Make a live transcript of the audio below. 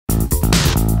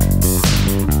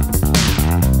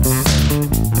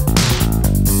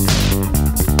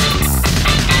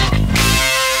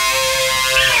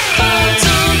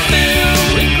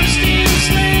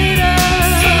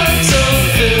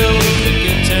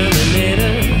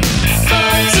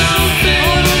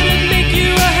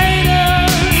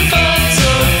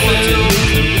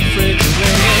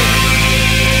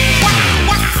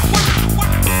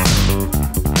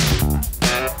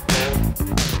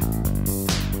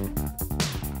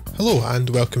Hello and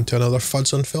welcome to another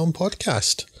Fuds on Film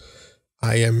podcast.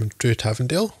 I am Drew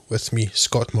Tavendale, with me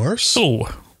Scott Morris. Hello.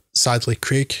 Sadly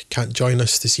Craig can't join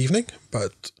us this evening,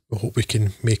 but we hope we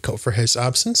can make up for his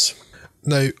absence.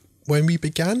 Now, when we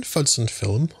began Fuds on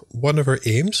Film, one of our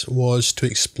aims was to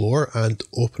explore and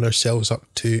open ourselves up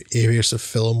to areas of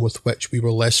film with which we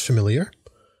were less familiar,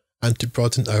 and to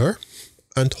broaden our,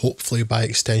 and hopefully by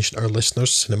extension our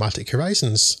listeners' cinematic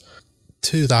horizons.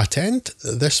 To that end,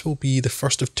 this will be the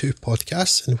first of two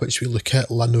podcasts in which we look at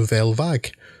La Nouvelle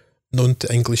Vague, known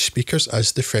to English speakers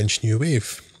as the French New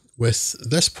Wave, with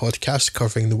this podcast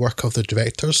covering the work of the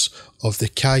directors of the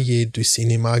Cahiers du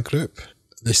Cinéma group.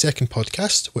 The second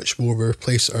podcast, which will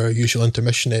replace our usual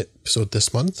intermission episode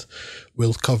this month,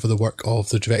 will cover the work of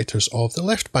the directors of the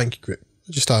Left Bank group.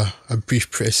 Just a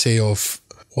brief précis of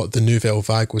what the Nouvelle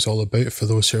Vague was all about for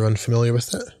those who are unfamiliar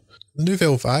with it. The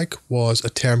Nouvelle Vague was a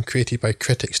term created by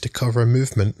critics to cover a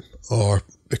movement, or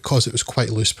because it was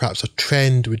quite loose, perhaps a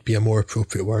trend would be a more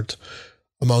appropriate word,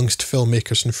 amongst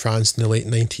filmmakers in France in the late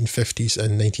 1950s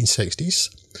and 1960s.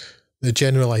 The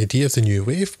general idea of the New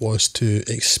Wave was to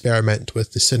experiment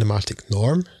with the cinematic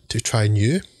norm to try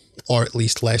new, or at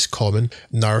least less common,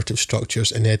 narrative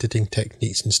structures and editing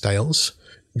techniques and styles,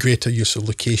 greater use of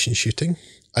location shooting,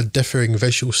 a differing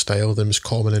visual style than was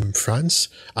common in France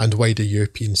and wider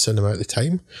European cinema at the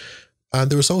time. And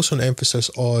there was also an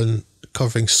emphasis on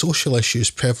covering social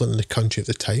issues prevalent in the country at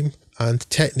the time, and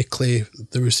technically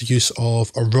there was the use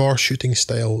of a raw shooting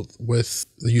style with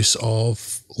the use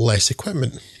of less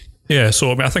equipment. Yeah,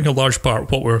 so I think a large part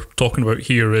of what we're talking about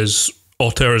here is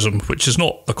auteurism, which is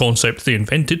not a concept they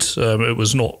invented. It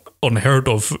was not unheard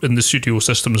of in the studio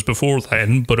systems before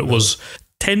then, but it was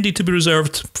tended to be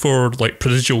reserved for like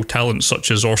prodigal talents such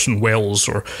as Orson Welles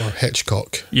or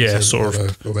Hitchcock. Yes, or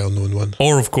a well-known one.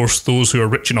 Or of course those who are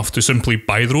rich enough to simply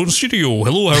buy their own studio.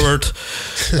 Hello, Howard.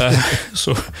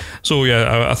 So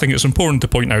yeah, I think it's important to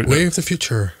point out. Way of the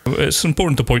future. It's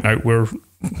important to point out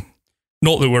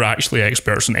not that we're actually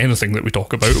experts in anything that we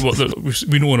talk about, but that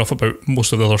we know enough about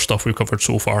most of the other stuff we've covered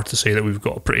so far to say that we've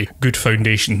got a pretty good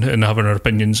foundation in having our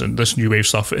opinions, and this new wave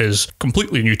stuff is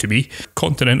completely new to me.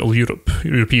 Continental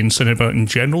European cinema in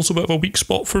general is a bit of a weak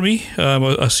spot for me.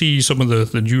 I see some of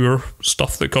the newer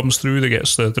stuff that comes through that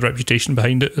gets the reputation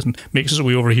behind it and makes its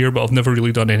way over here, but I've never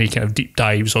really done any kind of deep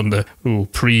dives on the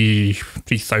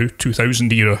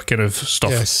pre-2000 era kind of stuff.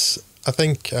 Yes. I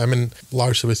think I'm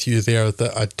largely with you there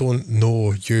that I don't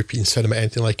know European cinema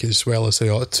anything like it as well as I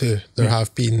ought to. There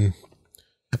have been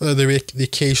the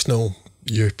occasional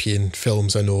European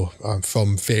films I know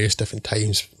from various different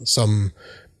times. Some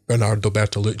Bernardo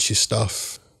Bertolucci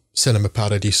stuff, Cinema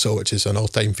Paradiso, which is an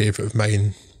all-time favourite of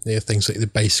mine. Things like The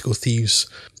Bicycle Thieves,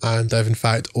 and I've in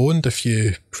fact owned a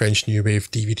few French New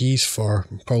Wave DVDs for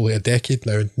probably a decade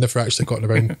now and never actually gotten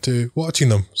around to watching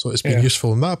them, so it's been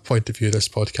useful from that point of view, this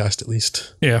podcast at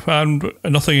least. Yeah, and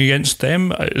nothing against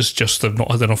them, it's just they've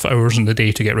not had enough hours in the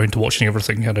day to get around to watching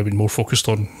everything, and I've been more focused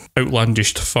on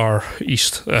outlandish Far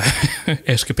East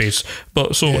escapades.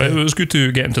 But so it was good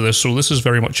to get into this. So this is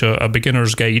very much a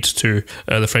beginner's guide to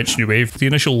the French New Wave. The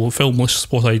initial film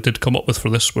list, what I did come up with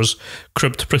for this was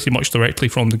cribbed pretty much directly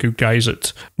from the good guys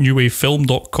at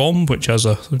newwavefilm.com, which has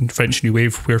a French New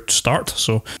Wave where to start.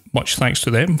 So much thanks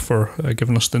to them for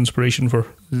giving us the inspiration for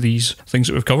these things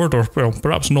that we've covered, or well,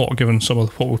 perhaps not, given some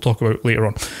of what we'll talk about later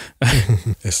on.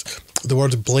 Yes, the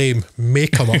word blame may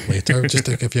come up later, just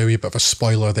to give you a wee bit of a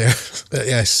spoiler there. But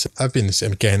yes, I've been the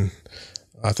same again.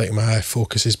 I think my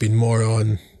focus has been more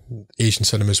on Asian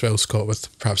cinema as well, Scott, with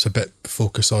perhaps a bit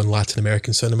focus on Latin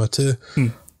American cinema too.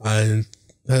 And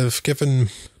have given,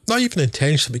 not even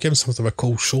intentionally, but given something of a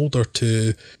cold shoulder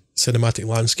to cinematic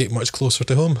landscape much closer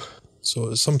to home. So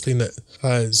it's something that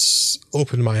has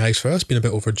opened my eyes for us, been a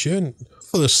bit overdue. And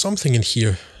there's something in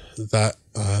here that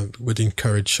would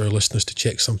encourage our listeners to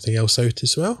check something else out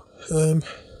as well. Are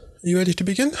you ready to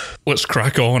begin? Let's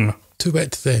crack on. To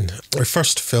wit then, our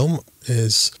first film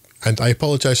is, and I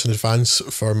apologise in advance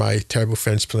for my terrible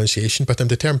French pronunciation, but I'm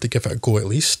determined to give it a go at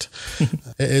least.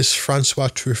 It is Francois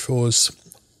Truffaut's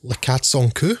Le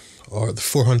 400 coups, or The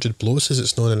 400 Blows as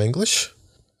it's known in English.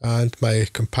 And my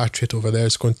compatriot over there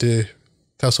is going to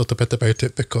tell us a little bit about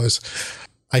it, because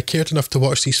I cared enough to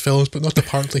watch these films, but not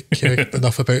apparently cared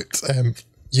enough about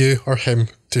you or him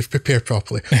to prepare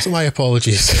properly. So my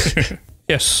apologies.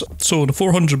 Yes, so The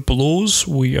 400 Blows,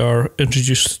 we are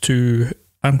introduced to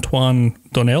Antoine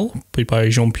Donnel, played by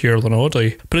Jean-Pierre Lenaud,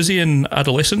 a Parisian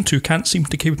adolescent who can't seem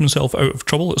to keep himself out of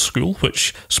trouble at school,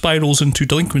 which spirals into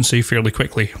delinquency fairly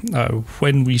quickly.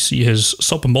 When we see his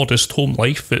sub-modest home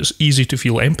life, it's easy to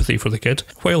feel empathy for the kid.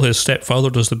 While his stepfather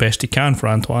does the best he can for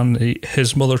Antoine,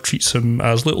 his mother treats him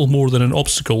as little more than an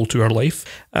obstacle to her life,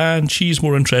 and she's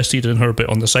more interested in her bit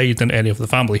on the side than any of the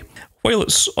family. While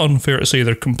it's unfair to say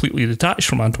they're completely detached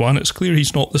from Antoine, it's clear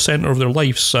he's not the centre of their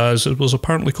lives, as it was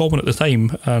apparently common at the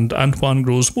time, and Antoine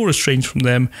grows more estranged from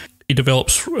them. He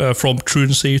develops from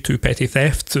truancy to petty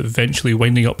theft, eventually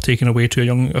winding up taken away to a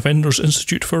young offenders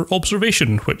institute for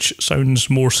observation, which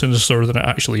sounds more sinister than it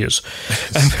actually is.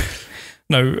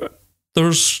 Now,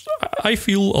 I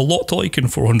feel a lot to like in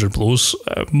 400 Blows.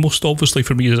 Most obviously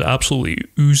for me, it absolutely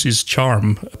oozes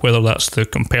charm, whether that's the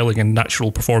compelling and natural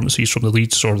performances from the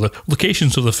leads or the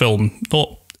locations of the film.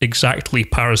 Not exactly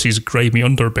Paris's grimy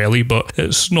underbelly, but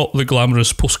it's not the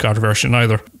glamorous postcard version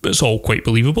either. It's all quite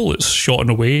believable. It's shot in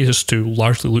a way as to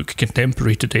largely look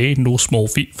contemporary today, no small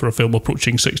feat for a film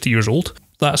approaching 60 years old.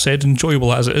 That said,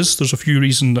 enjoyable as it is, there's a few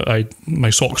reasons that my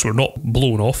socks were not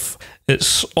blown off.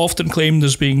 It's often claimed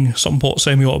as being somewhat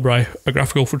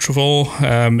semi-autobiographical for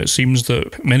Truffaut. It seems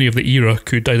that many of the era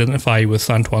could identify with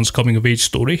Antoine's coming-of-age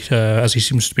story, as he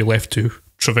seems to be left to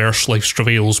traverse life's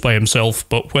travails by himself.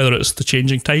 But whether it's the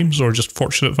changing times or just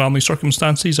fortunate family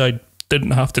circumstances, I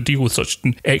didn't have to deal with such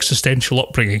an existential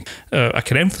upbringing. I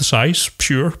can empathise,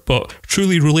 sure, but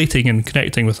truly relating and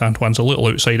connecting with Antoine's a little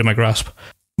outside of my grasp.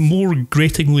 More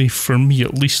gratingly, for me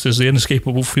at least, is the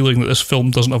inescapable feeling that this film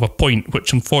doesn't have a point,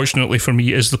 which unfortunately for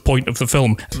me is the point of the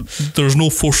film. There's no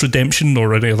forced redemption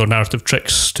or any other narrative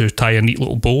tricks to tie a neat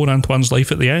little bow on Antoine's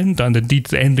life at the end, and indeed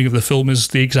the ending of the film is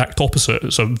the exact opposite.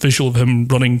 It's a visual of him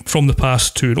running from the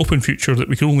past to an open future that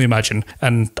we can only imagine,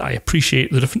 and I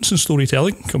appreciate the difference in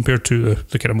storytelling compared to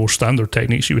the kind of more standard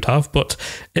techniques you would have, but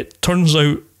it turns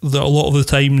out that a lot of the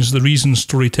times the reason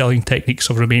storytelling techniques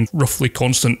have remained roughly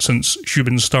constant since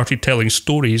humans started telling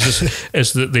stories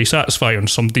is that they satisfy on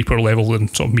some deeper level than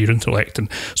sort of mere intellect. And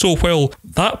so while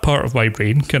that part of my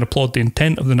brain can applaud the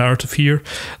intent of the narrative here,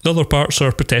 the other parts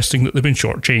are protesting that they've been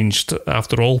shortchanged.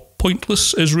 After all,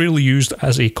 pointless is rarely used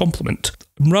as a compliment.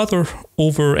 I'm rather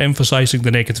overemphasising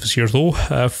the negatives here though.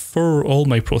 For all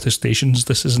my protestations,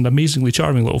 this is an amazingly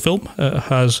charming little film. It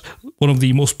has one of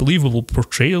the most believable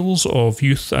portrayals of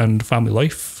youth and family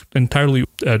life, entirely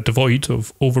devoid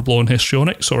of overblown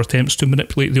histrionics or attempts to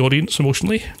manipulate the audience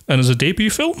emotionally. And as a debut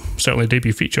film, certainly a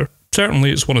debut feature,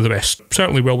 certainly it's one of the best.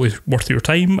 Certainly well worth your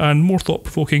time and more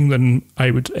thought-provoking than I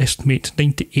would estimate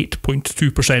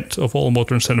 98.2% of all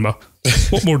modern cinema.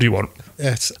 What more do you want?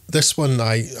 Yes, this one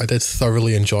I did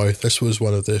thoroughly enjoy. This was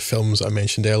one of the films I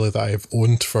mentioned earlier that I've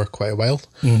owned for quite a while.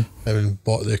 And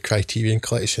bought the Criterion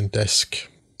Collection disc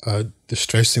a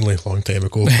distressingly long time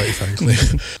ago, quite frankly.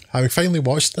 Having finally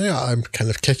watched it now, I'm kind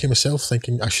of kicking myself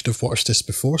thinking I should have watched this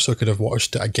before so I could have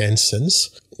watched it again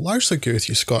since. Largely agree with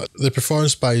you, Scott. The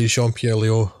performance by Jean-Pierre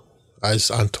Lenaud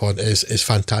as Antoine is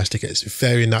fantastic. It's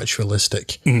very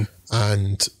naturalistic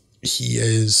and he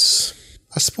is,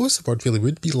 I suppose the word really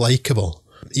would be likeable,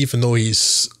 even though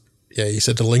he's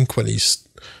a delinquent. He's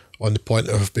on the point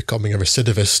of becoming a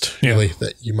recidivist, really,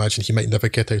 that you imagine he might never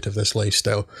get out of this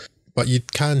lifestyle. But you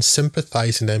can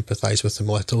sympathise and empathise with him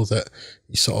a little, that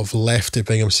he's sort of left to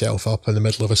bring himself up in the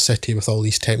middle of a city with all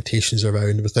these temptations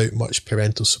around without much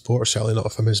parental support, certainly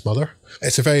not from his mother.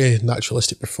 It's a very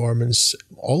naturalistic performance.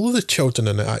 All of the children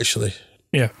in it, actually.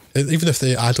 Yeah. Even if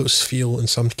the adults feel in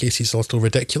some cases a little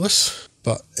ridiculous,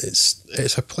 but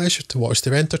it's a pleasure to watch.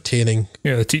 They're entertaining.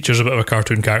 Yeah, the teacher's a bit of a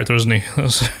cartoon character, isn't he?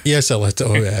 He is a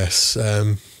little, yes.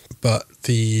 But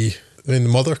the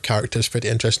mother character is pretty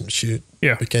interesting. She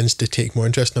begins to take more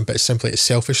interest in a bit simply it's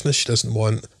selfishness. She doesn't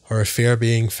want her affair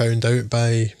being found out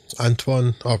by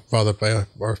Antoine, or rather by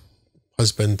her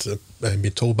husband, being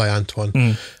told by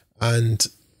Antoine. And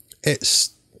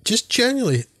it's just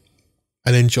genuinely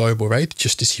an enjoyable ride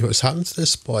just to see what's happened to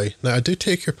this boy. Now, I do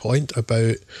take your point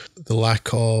about the lack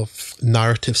of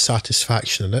narrative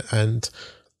satisfaction in it, and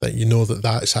that you know that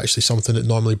that's actually something that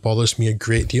normally bothers me a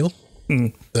great deal.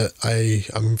 That I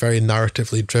am very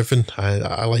narratively driven and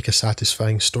I like a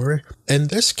satisfying story. In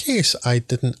this case, I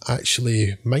didn't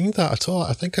actually mind that at all.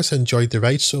 I think I enjoyed the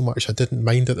ride so much I didn't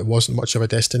mind that there wasn't much of a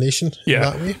destination in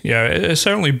that way. Yeah, it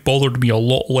certainly bothered me a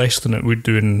lot less than it would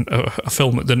do in a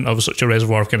film that didn't have such a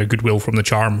reservoir of kind of goodwill from the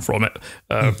charm from it.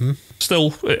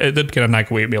 Still, it did kind of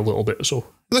nag away at me a little bit. So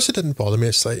this didn't bother me.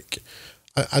 It's like,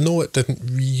 I know it didn't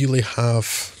really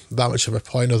have that much of a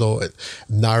point, although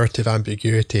narrative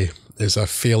ambiguity is a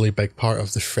fairly big part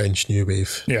of the French New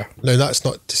Wave. Yeah. Now, that's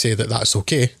not to say that that's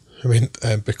okay. I mean,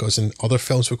 because in other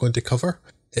films we're going to cover,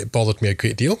 it bothered me a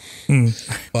great deal.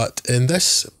 But in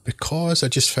this, because I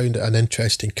just found it an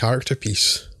interesting character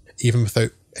piece, even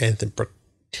without anything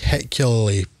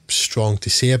particularly strong to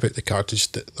say about the characters,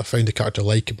 that I found the character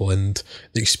likeable and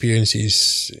the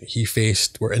experiences he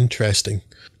faced were interesting.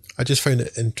 I just found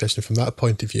it interesting from that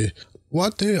point of view.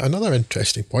 What do another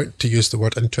interesting point, to use the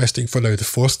word interesting for now the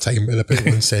fourth time in about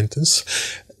one sentence,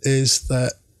 is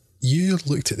that you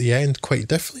looked at the end quite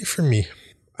differently from me.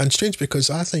 And strange, because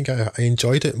I think I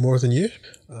enjoyed it more than you.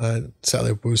 And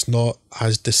certainly was not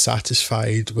as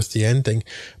dissatisfied with the ending.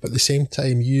 But at the same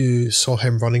time, you saw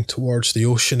him running towards the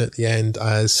ocean at the end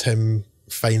as him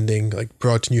finding like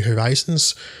broad new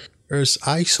horizons. Whereas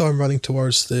I saw him running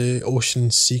towards the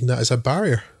ocean, seeing that as a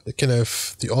barrier. The kind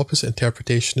of the opposite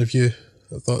interpretation of you.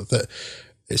 I thought that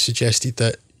it suggested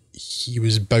that he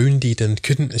was bounded and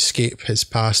couldn't escape his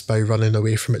past by running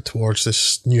away from it towards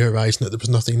this new horizon, that there was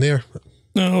nothing there.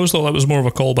 No, I always thought that was more of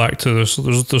a callback to this.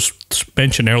 There's this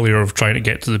mention earlier of trying to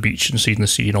get to the beach and seeing the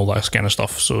sea and all that kind of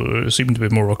stuff. So it seemed to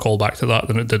be more of a callback to that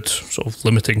than it did sort of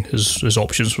limiting his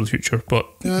options for the future. But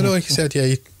yeah, I know, like you said,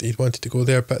 yeah, he wanted to go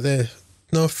there, but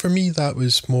no, for me that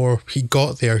was more, he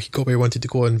got there, he got where he wanted to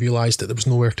go and realised that there was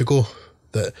nowhere to go.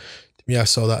 That, to me, I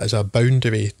saw that as a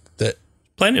boundary. That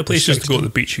plenty of places to go to the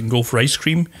beach. You can go for ice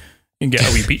cream and get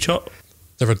a wee beach hut.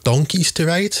 There were donkeys to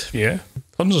ride. Yeah,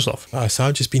 tons of stuff. So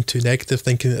I've just been too negative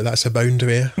thinking that that's a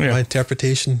boundary. Yeah. My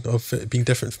interpretation of it being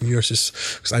different from yours is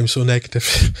because I'm so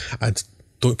negative and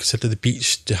don't consider the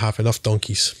beach to have enough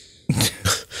donkeys.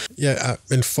 Yeah,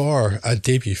 and for a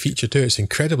debut feature too, it's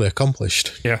incredibly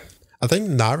accomplished. Yeah. I think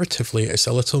narratively it's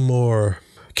a little more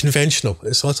conventional.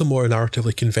 It's a little more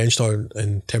narratively conventional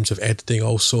in terms of editing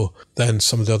also than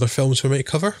some of the other films we might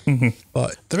cover.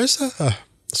 But there is a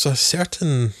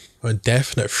certain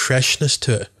definite freshness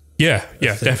to it. Yeah,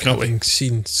 definitely. Having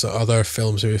seen some other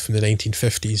films maybe from the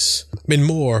 1950s, I mean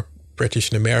more British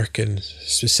and American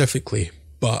specifically,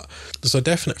 but there's a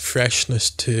definite freshness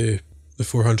to the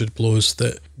 400 Blows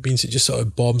that means it just sort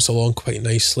of bombs along quite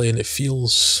nicely, and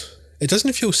it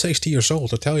doesn't feel 60 years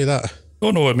old, I'll tell you that.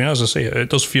 Oh no, I mean, as I say, it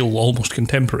does feel almost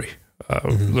contemporary.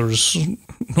 There's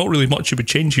not really much you would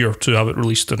change here to have it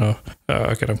released in a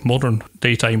kind of modern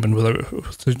daytime and without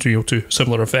to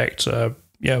similar effects. I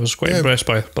was quite impressed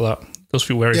by that. It does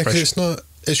feel very fresh. It's not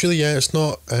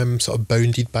sort of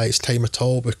bounded by its time at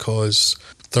all, because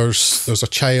there's a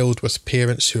child with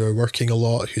parents who are working a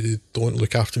lot, who don't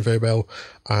look after him very well,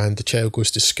 and the child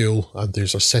goes to school, and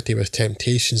there's a city with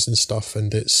temptations and stuff,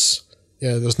 and there's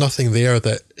nothing there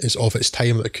that is of its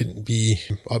time that couldn't be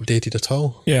updated at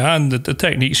all. Yeah, and the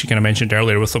techniques you kind of mentioned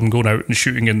earlier with them going out and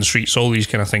shooting in the streets, all these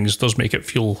kind of things, does make it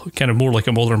feel kind of more like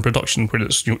a modern production where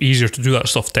it's easier to do that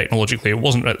stuff technologically. It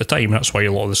wasn't at the time, that's why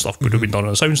a lot of this stuff would have been done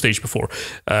on a soundstage before.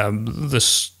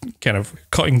 This kind of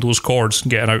cutting those cords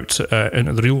and getting out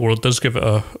into the real world does give it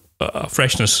a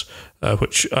freshness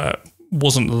which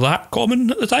wasn't that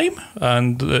common at the time,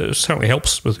 and it certainly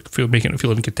helps with making it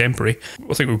feel contemporary.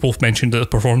 I think we both mentioned that the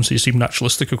performances seem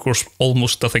naturalistic. Of course,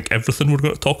 almost I think everything we're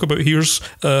going to talk about here is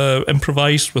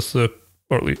improvised, with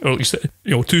or at least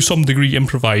to some degree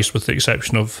improvised, with the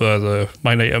exception of the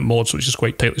My Night at Maud's, which is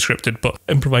quite tightly scripted. But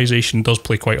improvisation does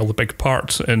play quite a big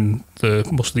part in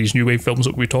most of these new wave films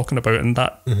that we're talking about, and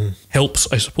that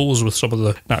helps, I suppose, with some of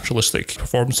the naturalistic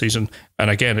performances. And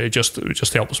again, it just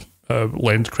helps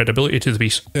lend credibility to the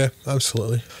piece. Yeah,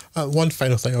 absolutely. One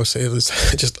final thing I'll say is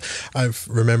I've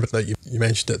remembered that you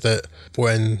mentioned it, that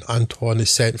when Antoine is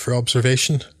sent for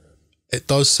observation, it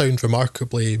does sound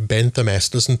remarkably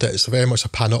Bentham-esque, doesn't it? It's very much a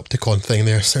panopticon thing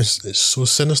there. It's so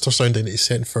sinister sounding that he's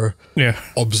sent for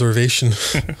observation.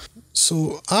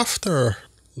 So after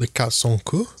Les Quatre Cents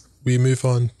Coups, we move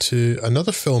on to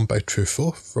another film by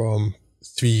Truffaut from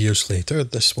 3 years later.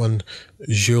 This one,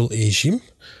 Jules et Jim,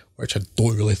 which I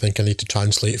don't really think I need to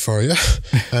translate for you.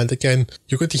 And again,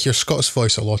 you're going to hear Scott's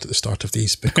voice a lot at the start of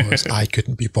these because I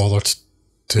couldn't be bothered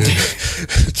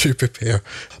to prepare.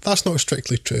 That's not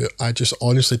strictly true. I just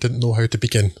honestly didn't know how to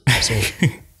begin. So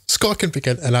Scott can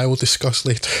begin and I will discuss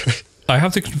later. I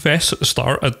have to confess at the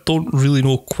start, I don't really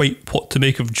know quite what to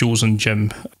make of Jules and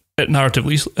Jim.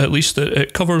 Narratively, at least,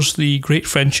 it covers the great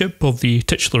friendship of the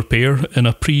titular pair in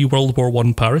a pre-World War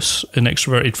I Paris, an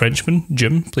extroverted Frenchman,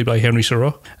 Jim, played by Henry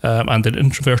Seurat, and an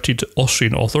introverted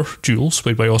Austrian author, Jules,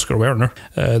 played by Oscar Werner.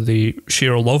 They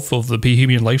share a love of the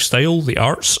bohemian lifestyle, the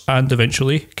arts, and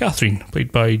eventually Catherine,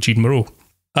 played by Jean Moreau.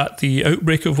 At the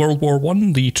outbreak of World War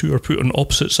I, the two are put on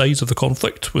opposite sides of the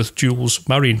conflict, with Jules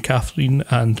marrying Catherine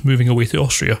and moving away to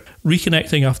Austria.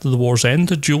 Reconnecting after the war's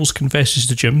end, Jules confesses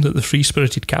to Jim that the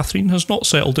free-spirited Catherine has not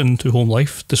settled into home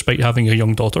life, despite having a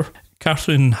young daughter.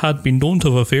 Catherine had been known to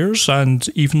have affairs and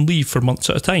even leave for months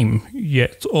at a time,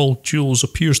 yet all Jules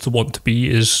appears to want to be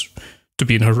is to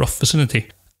be in her rough vicinity.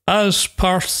 As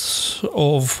part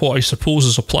of what I suppose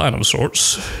is a plan of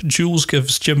sorts, Jules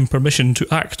gives Jim permission to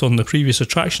act on the previous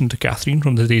attraction to Catherine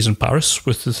from the days in Paris,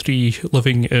 with the three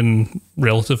living in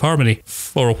relative harmony,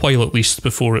 for a while at least,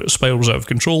 before it spirals out of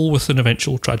control with an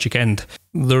eventual tragic end.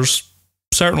 There's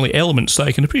certainly elements that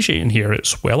I can appreciate in here.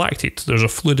 It's well acted. There's a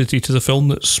fluidity to the film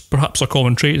that's perhaps a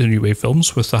common trait in New Wave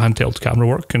films, with the handheld camera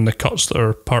work and the cuts that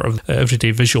are part of the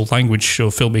everyday visual language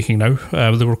of filmmaking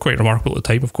now. They were quite remarkable at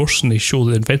the time, of course, and they show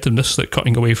the inventiveness that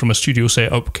cutting away from a studio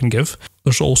setup can give.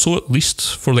 There's also, at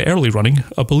least for the early running,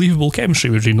 a believable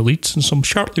chemistry between the leads and some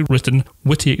sharply written,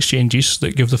 witty exchanges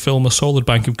that give the film a solid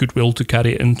bank of goodwill to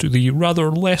carry it into the rather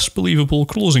less believable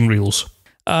closing reels.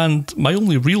 And my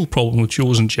only real problem with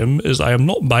Jules and Jim is I am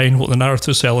not buying what the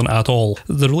narrative's selling at all.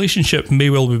 The relationship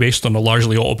may well be based on a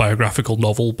largely autobiographical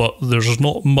novel, but there's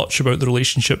not much about the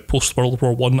relationship post-World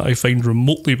War I I find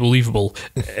remotely believable,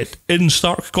 in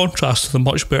stark contrast to the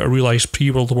much better realised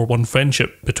pre-World War I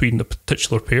friendship between the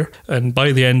titular pair. And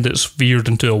by the end it's veered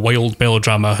into a wild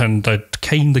melodrama, and I'd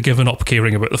kind of given up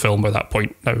caring about the film by that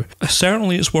point. Now,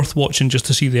 certainly it's worth watching just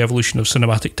to see the evolution of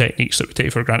cinematic techniques that we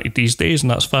take for granted these days, and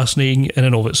that's fascinating in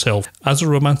and of itself. As a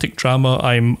romantic drama,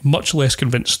 I'm much less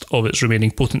convinced of its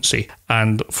remaining potency,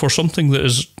 and for something that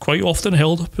is quite often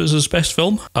held up as his best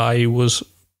film, I was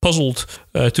puzzled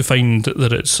to find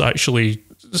that it's actually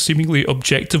seemingly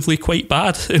objectively quite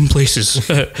bad in places.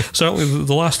 Certainly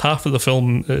the last half of the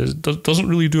film doesn't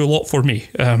really do a lot for me.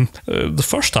 The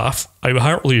first half I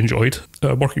heartily enjoyed,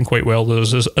 working quite well.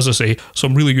 There's, as I say,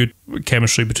 some really good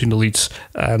chemistry between the leads,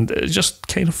 and it just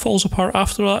kind of falls apart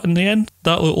after that in the end.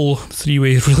 That little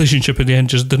three-way relationship in the end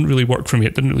just didn't really work for me.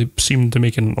 It didn't really seem to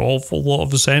make an awful lot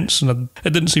of sense, and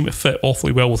it didn't seem to fit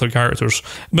awfully well with their characters.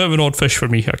 A bit of an odd fish for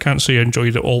me. I can't say I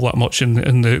enjoyed it all that much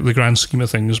in the grand scheme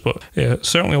of things, but yeah,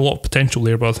 certainly a lot of potential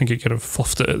there, but I think it kind of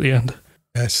fluffed it at the end.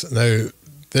 Yes, now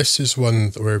this is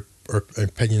one where our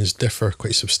opinions differ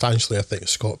quite substantially, I think,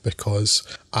 Scott, because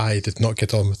I did not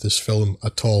get on with this film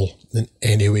at all in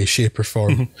any way, shape or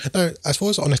form. Mm-hmm. Now, I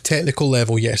suppose on a technical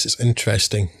level, yes, it's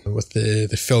interesting with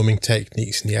the filming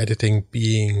techniques and the editing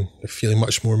feeling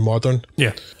much more modern.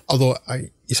 Yeah. Although,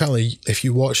 certainly, if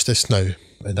you watch this now,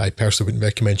 and I personally wouldn't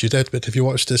recommend you did, but if you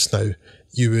watch this now,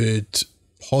 you would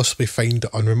possibly find it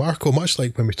unremarkable, much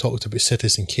like when we talked about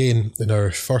Citizen Kane in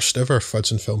our first ever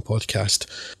Fudds and Film podcast.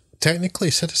 Technically,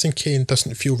 Citizen Kane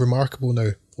doesn't feel remarkable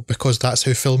now because that's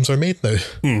how films are made now.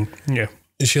 Yeah.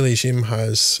 Jules Jim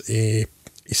has a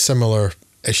similar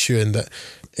issue in that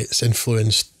it's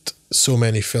influenced so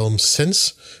many films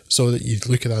since, so that you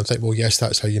look at that and think, well, yes,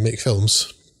 that's how you make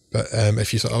films. But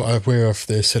if you're aware of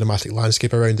the cinematic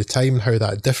landscape around the time and how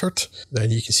that differed, then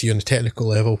you can see on a technical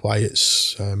level why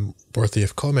it's worthy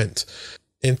of comment.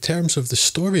 In terms of the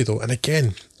story, though, and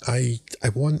again, I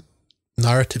want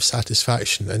narrative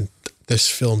satisfaction, and this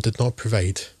film did not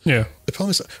provide. Yeah. The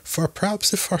problem is that for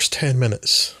perhaps the first 10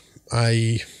 minutes,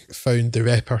 I found the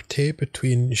repartee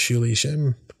between Jules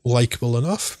Jim likeable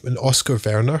enough, and Oscar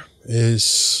Werner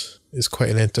is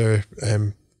quite an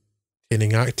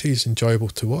entertaining actor. He's enjoyable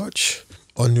to watch.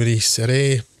 Henri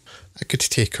Serret, I could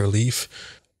take or leave.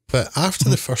 But after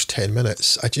the first 10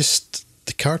 minutes,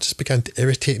 the characters began to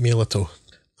irritate me a little.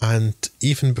 And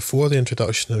even before the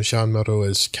introduction of Jean Moreau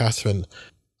as Catherine,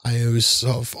 I was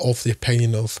sort of the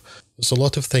opinion of there's a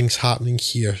lot of things happening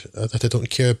here that I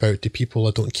don't care about, the people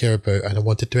I don't care about, and I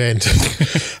wanted to end.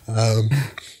 To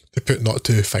put not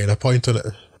too fine a point on it.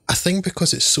 I think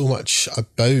because it's so much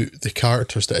about the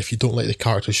characters that if you don't like the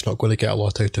characters, you're not going to get a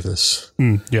lot out of this.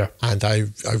 Yeah. And I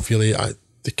really,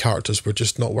 the characters were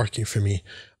just not working for me.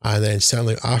 And then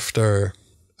certainly after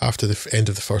the end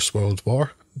of the First World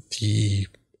War, the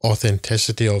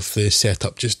authenticity of the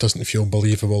setup just doesn't feel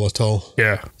believable at all.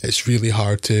 Yeah. It's really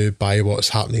hard to buy what's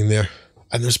happening there.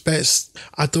 And there's bits,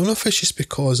 I don't know if it's just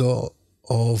because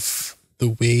of the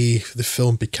way the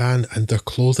film began and their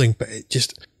clothing, but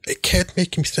it kept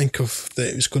making me think of that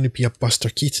it was going to be a Buster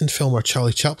Keaton film or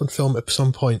Charlie Chaplin film at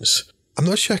some points. I'm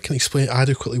not sure I can explain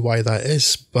adequately why that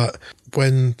is, but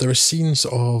when there are scenes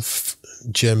of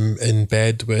Jim in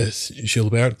bed with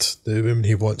Gilberte, the woman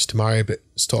he wants to marry but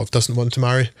sort of doesn't want to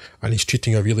marry, and he's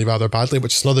treating her really rather badly,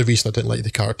 which is another reason I didn't like the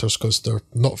characters, because they're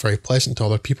not very pleasant to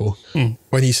other people.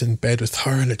 When he's in bed with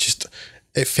her, and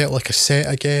it felt like a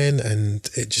set again, and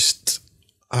it just,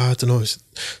 I don't know,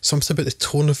 something about the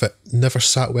tone of it never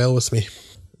sat well with me.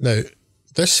 Now,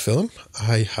 this film,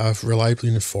 I have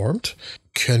reliably informed,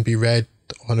 can be read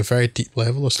on a very deep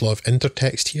level. There's a lot of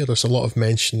intertext here. There's a lot of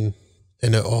mention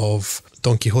in it of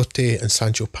Don Quixote and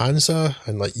Sancho Panza,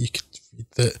 and like you could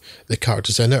the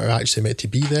characters in it are actually meant to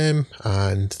be them,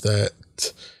 and that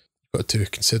you've got to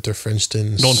consider, for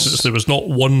instance, nonsense. There was not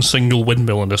one single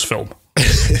windmill in this film.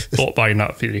 Not buying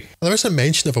that theory. There is a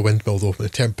mention of a windmill though in the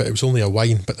term, but it was only a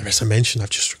wine. But there is a mention, I've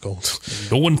just recalled.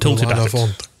 No one tilted at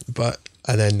it. But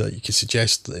and then like, you could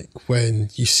suggest like when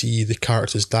you see the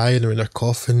characters dying or in their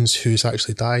coffins, who's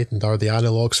actually died, and are the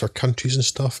analogues for countries and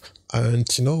stuff. And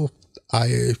you know,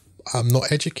 I'm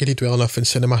not educated well enough in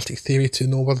cinematic theory to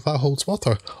know whether that holds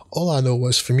water. All I know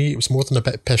was, for me, it was more than a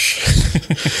bit pish.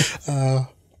 Yeah,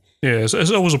 it's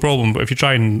always a problem, but if you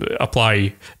try and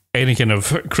apply any kind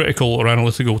of critical or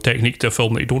analytical technique to a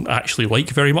film that you don't actually like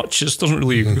very much, it doesn't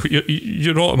really.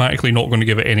 You're automatically not going to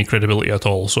give it any credibility at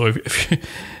all. So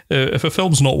if a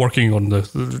film's not working on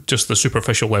just the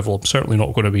superficial level, I'm certainly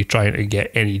not going to be trying to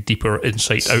get any deeper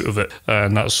insight out of it,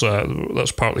 and that's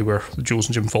partly where Jules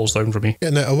and Jim falls down for me.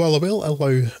 Yeah, now, well, I will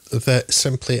allow that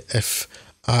simply if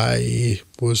I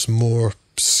was more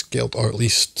skilled, or at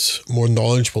least more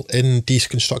knowledgeable in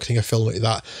deconstructing a film like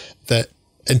that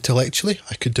intellectually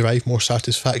I could derive more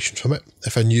satisfaction from it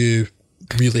if I knew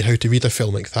really how to read a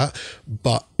film like that.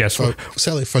 But yes,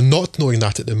 certainly for not knowing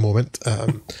that at the moment,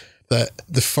 that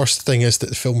the first thing is that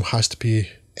the film has to be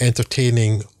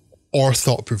entertaining or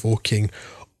thought-provoking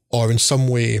or in some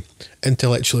way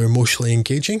intellectually or emotionally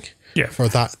engaging for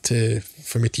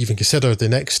me to even consider the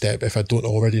next step if I don't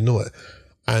already know it.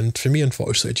 And for me,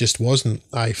 unfortunately, it just wasn't.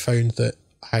 I found that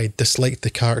I disliked the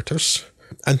characters.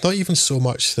 And not even so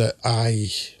much that I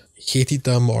hated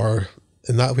them or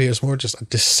in that way, it was more just I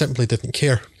just simply didn't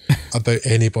care about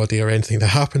anybody or anything that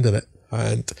happened in it.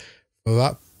 And for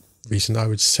that reason, I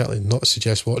would certainly not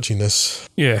suggest watching this.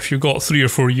 Yeah, if you've got 3 or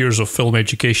 4 years of film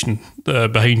education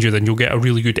behind you, then you'll get a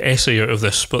really good essay out of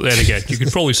this. But then again, you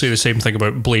could probably say the same thing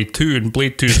about Blade 2, and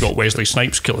Blade 2's got Wesley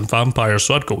Snipes killing vampires,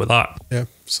 so I'd go with that. Yeah,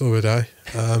 so would I.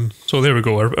 So there we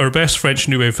go. Our best French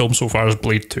New Wave film so far is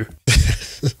Blade 2.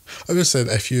 I would say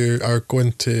that if you are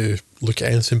going to look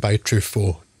at anything by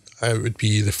Truffaut, it would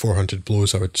be the 400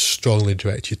 Blows I would strongly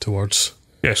direct you towards.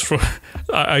 Yes,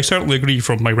 I certainly agree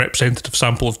from my representative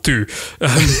sample of 2.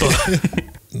 But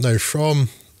now, from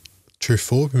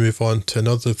Truffaut, we move on to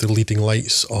another of the leading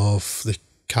lights of the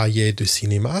Cahiers du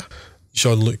Cinéma,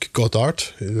 Jean-Luc Godard,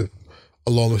 who,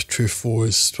 along with Truffaut,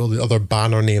 is probably the other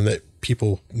banner name that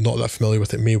people not that familiar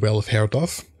with it may well have heard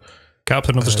of.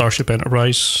 Captain of the Starship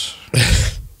Enterprise.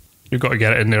 You've got to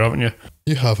get it in there, haven't you?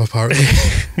 You have, apparently.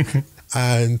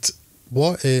 And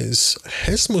what is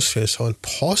his most famous film,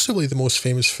 possibly the most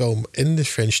famous film in the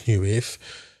French New Wave,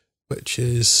 which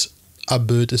is A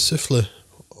Bout de Souffle,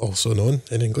 also known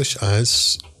in English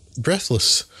as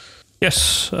Breathless.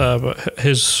 Yes,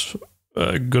 his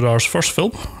Godard's first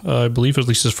film, I believe, at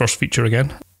least his first feature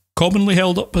again. Commonly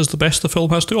held up as the best the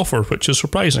film has to offer, which is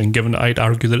surprising, given that I'd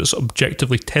argue that it's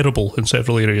objectively terrible in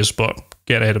several areas, but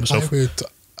get ahead of myself. I would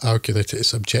argue that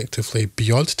it's objectively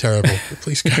beyond terrible.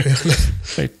 Please carry on.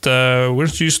 Right, we're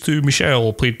introduced to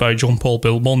Michel, played by Jean-Paul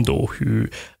Belmondo, who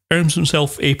earns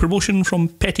himself a promotion from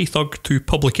petty thug to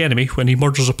public enemy when he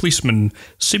murders a policeman,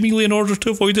 seemingly in order to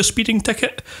avoid a speeding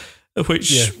ticket.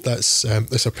 Which that's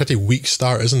a pretty weak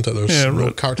start, isn't it? There's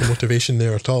no character motivation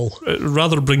there at all. It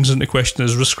rather brings into question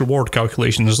his risk-reward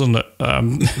calculations, doesn't it?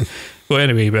 Well,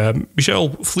 anyway, Michel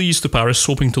flees to Paris,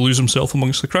 hoping to lose himself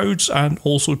amongst the crowds and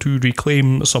also to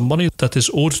reclaim some money that is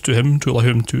owed to him to allow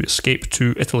him to escape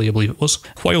to Italy, I believe it was.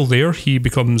 While there, he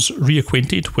becomes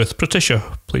reacquainted with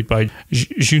Patricia, played by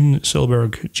Jean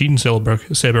Seberg.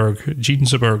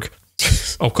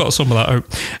 I'll cut some of that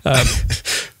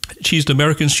out. She's an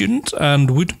American student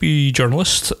and would-be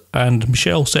journalist, and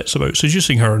Michel sets about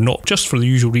seducing her, not just for the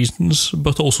usual reasons,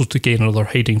 but also to gain another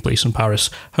hiding place in Paris.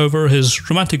 However, his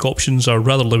romantic options are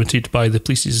rather limited by the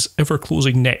police's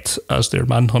ever-closing net as their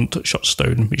manhunt shuts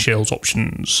down Michel's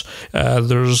options.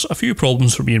 There's a few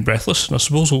problems for me in Breathless, and I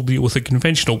suppose we'll deal with the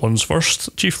conventional ones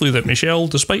first, chiefly that Michel,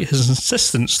 despite his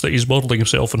insistence that he's modelling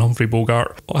himself on Humphrey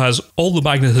Bogart, has all the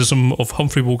magnetism of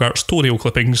Humphrey Bogart's toenail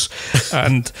clippings,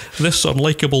 and this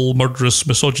unlikable murderous,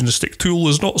 misogynistic tool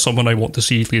is not someone I want to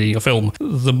see leading a film.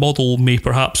 The model may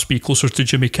perhaps be closer to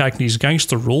Jimmy Cagney's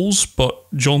gangster roles, but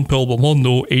Jean-Paul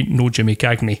Belmondo ain't no Jimmy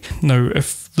Cagney. Now,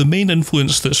 if the main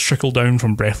influence that's trickled down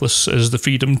from Breathless is the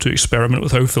freedom to experiment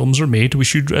with how films are made, we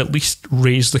should at least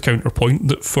raise the counterpoint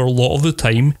that for a lot of the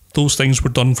time, those things were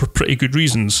done for pretty good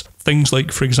reasons. Things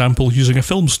like, for example, using a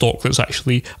film stock that's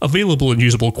actually available in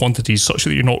usable quantities such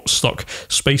that you're not stuck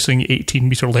spicing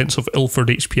 18-metre lengths of Ilford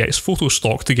HPX photo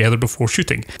stock together before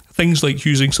shooting. Things like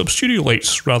using sub-studio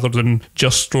lights rather than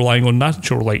just relying on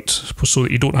natural light so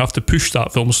that you don't have to push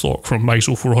that film stock from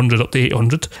ISO 400 up to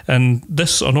 800. And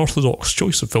this unorthodox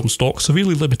choice of film stock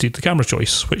severely limited the camera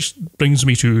choice, which brings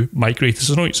me to my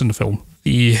greatest annoyance in the film.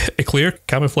 The Eclair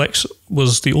Camiflex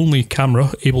was the only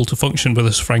camera able to function with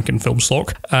this Franken film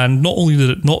stock, and not only did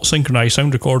it not synchronise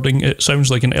sound recording, it sounds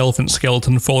like an elephant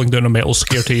skeleton falling down a metal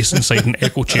staircase inside an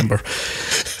echo chamber.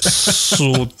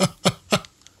 So,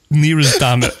 near as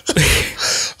damn it.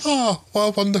 Oh, what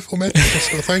a wonderful metaphor.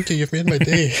 So thank you, you've made my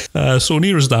day. So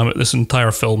near as damn it, this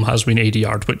entire film has been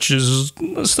ADR'd, which is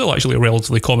still actually a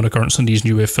relatively common occurrence in these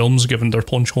new wave films, given their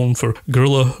penchant for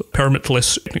guerrilla,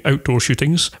 permitless outdoor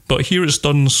shootings. But here it's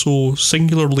done so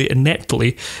singularly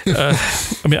ineptly.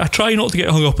 I try not to get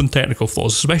hung up on technical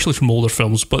flaws, especially from older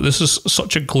films, but this is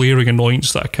such a glaring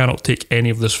annoyance that I cannot take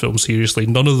any of this film seriously.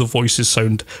 None of the voices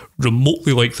sound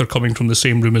remotely like they're coming from the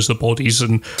same room as the bodies,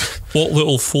 and what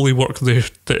little Foley work there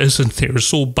that isn't there is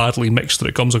so badly mixed that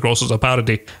it comes across as a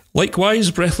parody.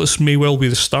 Likewise, Breathless may well be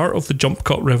the start of the jump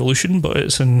cut revolution, but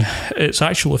its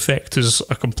actual effect is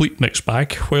a complete mixed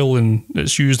bag. While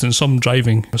it's used in some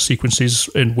driving sequences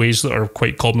in ways that are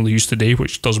quite commonly used today,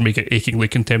 which does make it achingly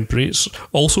contemporary, it's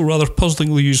also rather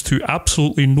puzzlingly used to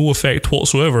absolutely no effect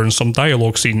whatsoever in some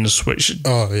dialogue scenes, which...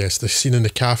 Oh yes, the scene in the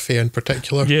cafe in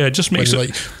particular. Yeah, it just makes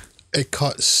it... It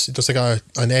cuts, it does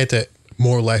an edit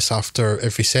more or less after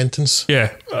every sentence.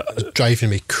 Yeah.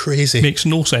 Driving me crazy. Makes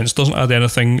no sense, doesn't add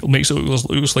anything, makes it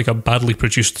looks like a badly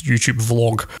produced YouTube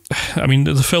vlog. I mean,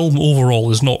 the film overall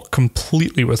is not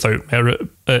completely without merit.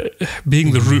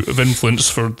 Being the root of influence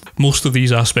for most of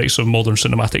these aspects of modern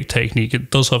cinematic technique,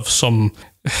 it does have some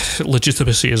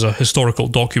legitimacy as a historical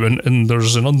document, and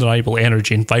there's an undeniable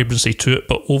energy and vibrancy to it,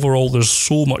 but overall there's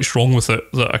so much wrong with it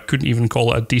that I couldn't even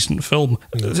call it a decent film.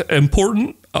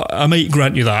 Important? I might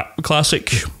grant you that. Classic?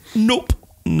 Nope.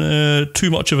 Too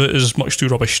much of it is much too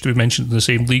rubbish to be mentioned in the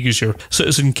same league as your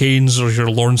Citizen Kanes or your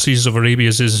Lawrences of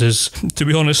Arabia's is. To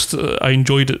be honest, I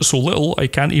enjoyed it so little I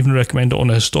can't even recommend it on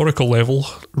a historical level.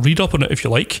 Read up on it if you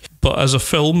like, but as a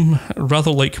film,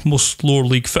 rather like most lower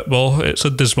league football, it's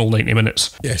a dismal 90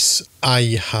 minutes. Yes,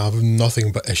 I have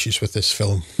nothing but issues with this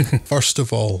film. First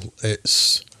of all,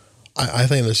 I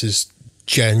think this is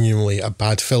genuinely a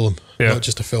bad film. Yeah. Not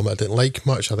just a film I didn't like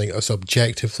much. I think it's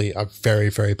objectively a very,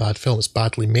 very bad film. It's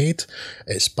badly made,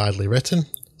 it's badly written,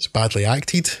 it's badly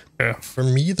acted. Yeah. For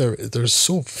me, there's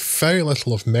so very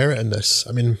little of merit in this.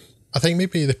 I mean, I think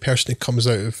maybe the person who comes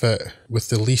out of it with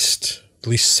the least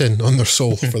sin on their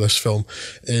soul for this film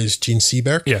is Jean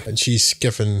Seberg. Yeah. And she's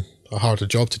given a harder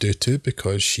job to do too,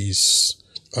 because she's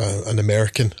an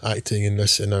American acting in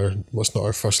this in what's not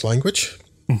her first language.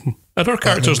 Mm-hmm. And her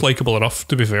character's likeable enough,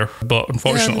 to be fair, but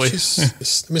unfortunately...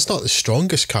 it's not the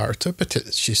strongest character,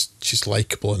 but she's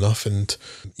likeable enough, and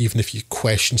even if you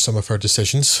question some of her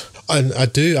decisions, and I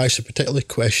do actually particularly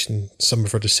question some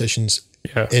of her decisions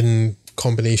in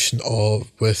combination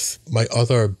with my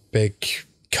other big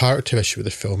character issue with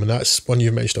the film, and that's one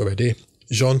you mentioned already,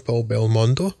 Jean-Paul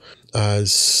Belmondo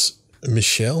as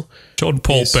Michel.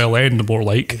 Jean-Paul Bellend, more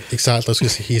like. Exactly, I was going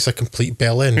to say, he's a complete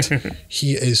bellend.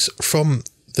 He is, from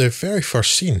the very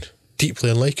first scene, deeply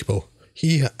unlikable.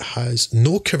 He has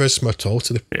no charisma at all,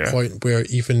 to the point where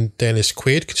even Dennis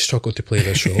Quaid could struggle to play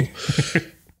this role.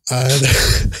 And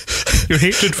your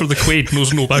hatred for the Quaid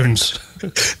knows no bounds.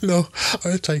 No,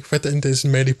 I'll try to fit it into as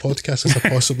many podcasts as I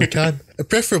possibly can.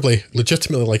 Preferably,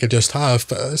 legitimately, like I just have,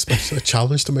 but it's a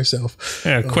challenge to myself.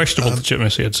 Yeah, questionable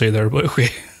legitimacy, I'd say there, but okay.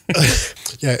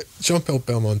 Yeah, Jean-Paul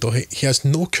Belmondo, he has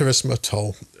no charisma at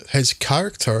all. His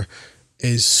character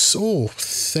is so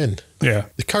thin. Yeah.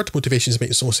 The character motivations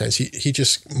make no sense. He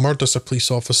just murders a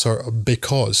police officer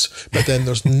because, but then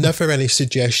there's never any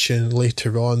suggestion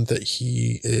later on that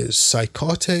he is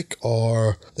psychotic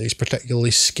or that he's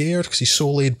particularly scared, because he's so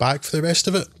laid back for the rest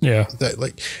of it. Yeah.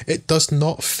 That it does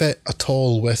not fit at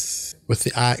all with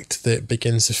the act that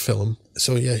begins the film.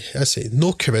 So yeah, I say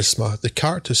no charisma. The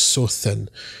character's so thin.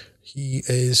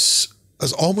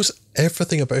 As almost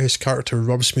everything about his character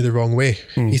rubs me the wrong way.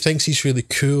 He thinks he's really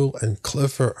cool and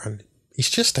clever, and he's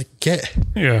just a git.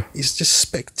 Yeah. He's just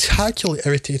spectacularly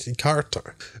irritating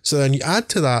character. So then you add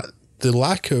to that the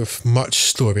lack of much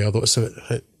story, although it's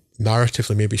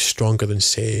narratively maybe stronger than,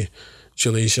 say,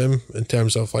 Jules in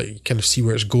terms of you kind of see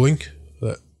where it's going.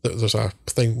 That there's a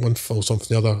thing, one falls on from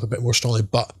the other a bit more strongly,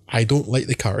 but I don't like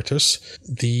the characters.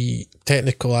 The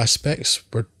technical aspects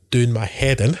were doing my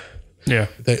head in. Yeah.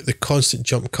 The constant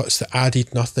jump cuts that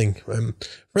added nothing.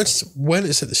 For instance, when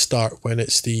it's at the start, when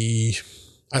it's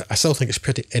I still think it's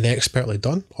pretty inexpertly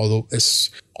done, although it's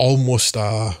almost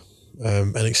an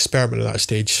experiment at that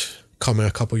stage, coming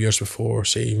a couple of years before,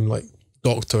 say, even like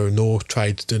Doctor No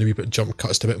tried doing a wee bit of jump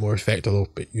cuts to a bit more effect, although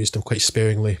it used them quite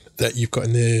sparingly. That you've got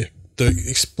in the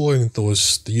exploring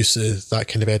the use of that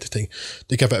kind of editing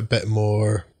to give it a bit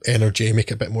more energy, make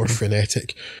it a bit more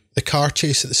frenetic. The car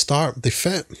chase at the start, they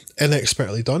fit,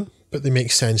 inexpertly done, but they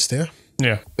make sense there.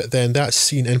 Yeah. But then that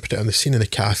scene, in particular, the scene in the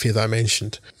cafe that I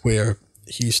mentioned, where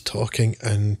he's talking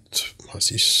and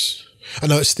I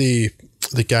know it's the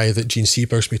guy that Gene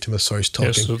Seberg's meeting with, he's talking.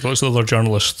 Yes, that's the other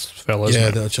journalist fella, isn't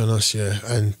it? The other journalist, yeah.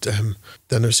 And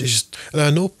then there's just, and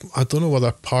I don't know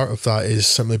whether part of that is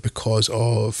simply because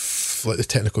of like the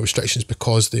technical restrictions,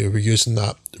 because they were using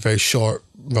that very short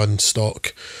run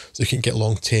stock, so they couldn't get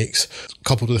long takes,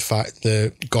 coupled with the fact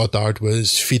that Godard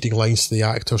was feeding lines to the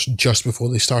actors just before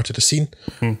they started a scene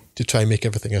to try and make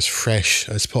everything as fresh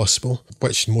as possible,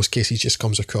 which in most cases just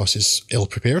comes across as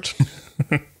ill-prepared.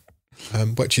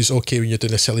 Which is okay when you're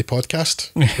doing a silly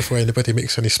podcast before anybody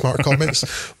makes any smart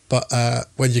comments, but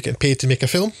when you're getting paid to make a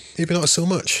film, maybe not so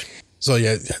much. So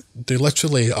yeah, they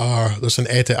literally there's an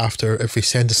edit after every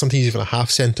sentence, sometimes even a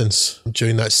half sentence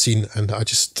during that scene, and I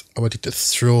wanted to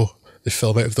throw the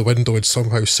film out of the window and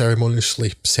somehow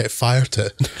ceremoniously set fire to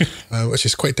it, which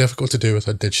is quite difficult to do with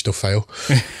a digital file.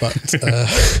 But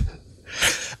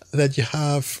then you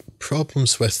have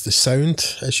problems with the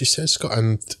sound, as you said, Scott,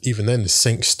 and even then the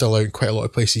sync's still out in quite a lot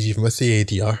of places, even with the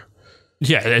ADR.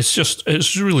 Yeah,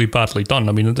 it's really badly done.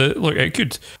 I mean,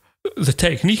 the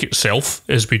technique itself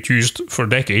has been used for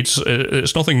decades.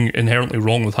 It's nothing inherently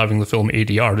wrong with having the film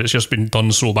ADR. It's just been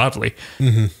done so badly.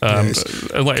 Mm-hmm.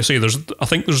 And like I say, I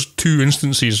think there's two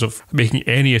instances of making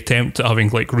any attempt at having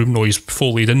like room noise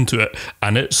foleyed into it,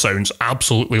 and it sounds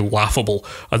absolutely laughable.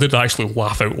 I did actually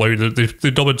laugh out loud. They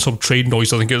dubbed some train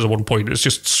noise, I think it is at one point. It's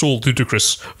just so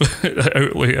ludicrous,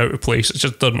 out of place. It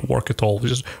just doesn't work at all. It's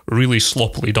just really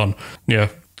sloppily done. Yeah.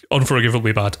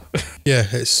 Unforgivably bad. Yeah,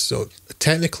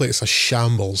 technically it's a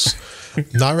shambles.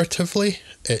 Narratively,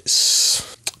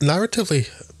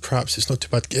 perhaps it's not too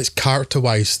bad. It's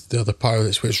character-wise, the other part of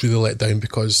it's where it's really let down,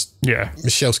 because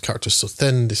Michel's character's so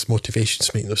thin, his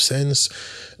motivations make no sense.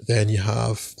 Then you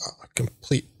have a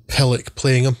complete pillock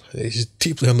playing him. He's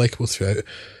deeply unlikable throughout.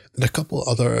 And a couple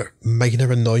other minor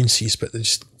annoyances, but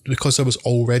because I was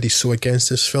already so against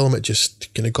this film, it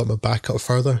just kind of got my back up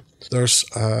further. There's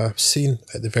a scene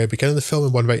at the very beginning of the film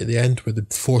and one right at the end where the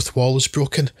fourth wall is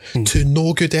broken to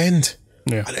no good end.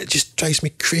 Yeah. And it just drives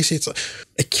me crazy. It's like,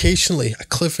 occasionally, a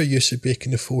clever use of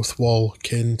breaking the fourth wall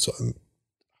can sort of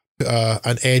put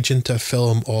an edge into a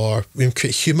film or even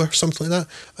create humour, something like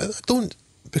that. I don't,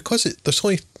 because there's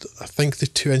only, I think, the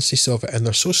two instances of it, and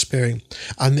they're so sparing,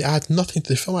 and they add nothing to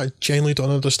the film. I genuinely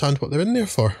don't understand what they're in there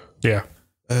for. Yeah.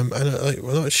 And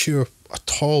we're not sure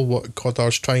at all what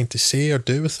Godard's trying to say or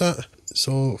do with that.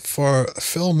 So for a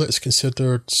film that's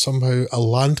considered somehow a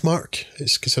landmark,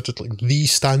 it's considered like the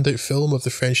standout film of the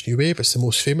French New Wave. It's the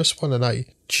most famous one, and I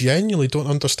genuinely don't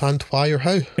understand why or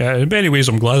how. Yeah, in many ways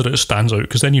I'm glad that it stands out,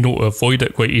 because then you know to avoid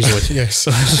it quite easily. Yes.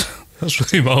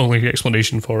 That's really my only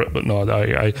explanation for it, but no,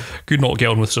 I could not get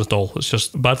on with this at all. It's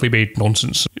just badly made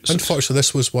nonsense. Unfortunately,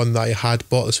 this was one that I had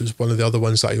bought. This was one of the other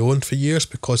ones that I owned for years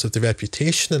because of the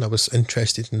reputation, and I was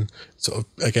interested in sort of,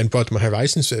 again, broadening my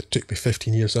horizons. So it took me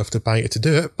 15 years after buying it to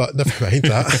do it, but never mind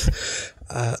that.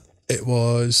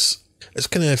 It's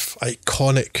kind of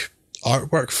iconic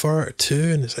artwork for it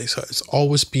too, and it's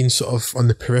always been sort of on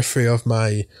the periphery of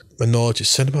my knowledge of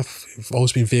cinema. I've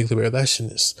always been vaguely aware of this,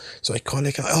 and it's so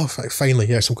iconic. Finally,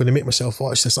 yes, I'm going to make myself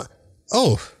watch this. Like,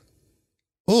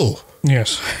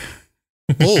 yes,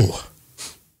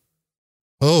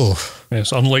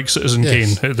 yes. Unlike Citizen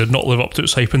Kane, it did not live up to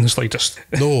its hype in the slightest.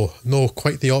 No,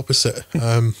 quite the opposite.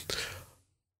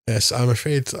 Yes, I'm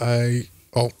afraid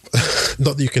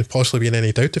not that you can possibly be in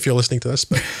any doubt if you're listening to this,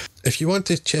 but if you want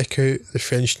to check out the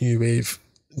French New Wave,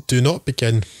 do not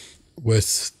begin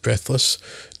with Breathless.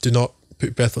 Do not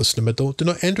put Breathless in the middle. Do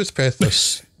not end with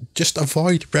Breathless. Just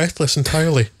avoid Breathless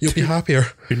entirely. You'll be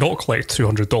happier. Do not collect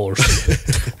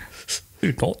 $200.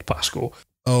 Do not, Pascal.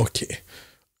 Okay,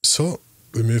 so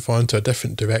we move on to a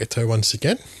different director once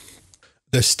again.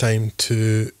 This time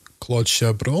to Claude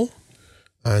Chalbroul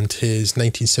and his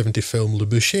 1970 film Le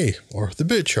Boucher, or The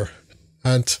Butcher.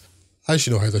 And as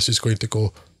you know how this is going to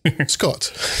go,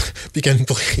 Scott, begin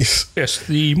please. Yes,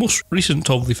 the most recent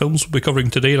of the films we'll be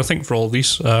covering today, and I think for all of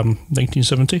these,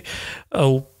 1970,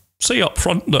 I'll say up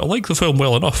front that I like the film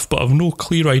well enough, but I've no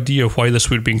clear idea why this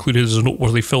would be included as a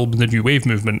noteworthy film in the New Wave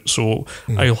movement, so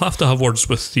I'll have to have words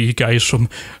with the guys from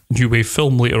New Wave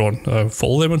Film later on.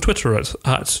 Follow them on Twitter at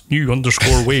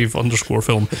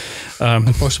new_wave_film.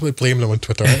 I'd possibly blame them on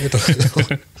Twitter. I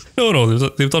don't know. No,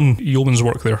 they've done yeoman's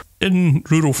work there. In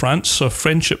rural France, a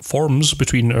friendship forms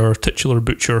between our titular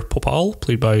butcher Popal,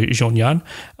 played by Jean-Yann,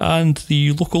 and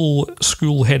the local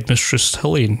school headmistress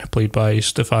Helene, played by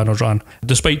Stéphane Arjan.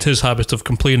 Despite his habit of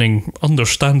complaining,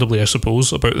 understandably I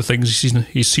suppose, about the things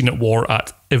he's seen at war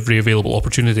at every available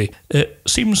opportunity. It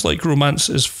seems like romance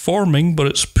is forming, but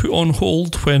it's put on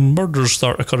hold when murders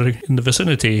start occurring in the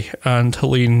vicinity, and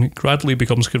Helene gradually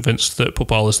becomes convinced that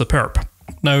Popal is the perp.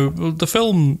 Now, the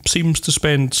film seems to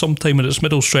spend some time in its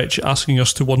middle stretch asking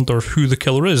us to wonder who the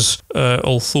killer is,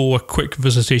 although a quick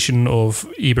visitation of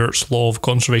Ebert's law of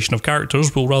conservation of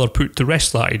characters will rather put to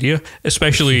rest that idea,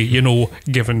 especially,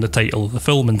 given the title of the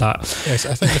film and that. Yes,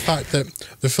 I think the fact that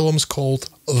the film's called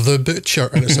The Butcher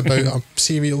and it's about a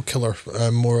serial killer,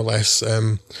 more or less,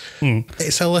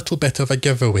 it's a little bit of a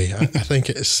giveaway. I think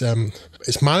it's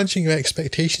managing your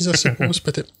expectations, I suppose,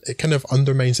 but it kind of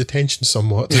undermines the tension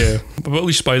somewhat. Yeah, but at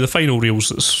least by the final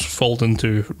reels, it's fallen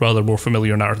into rather more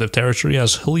familiar narrative territory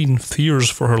as Helene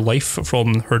fears for her life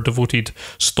from her devoted,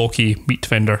 stocky meat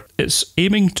vendor. It's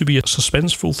aiming to be a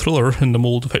suspenseful thriller in the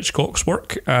mould of Hitchcock's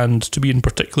work, and to be in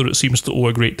particular, it seems to owe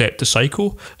a great debt to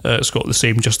Psycho. It's got the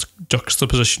same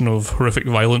juxtaposition of horrific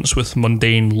violence with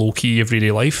mundane, low-key everyday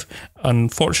life.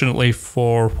 Unfortunately,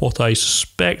 for what I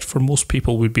suspect for most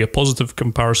people would be a positive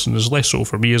comparison, is less so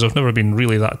for me, as I've never been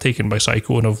really that taken by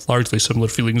Psycho and have largely similar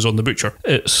feelings on The Butcher.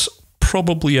 It's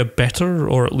probably a better,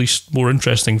 or at least more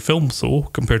interesting film, though,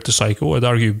 compared to Psycho. I'd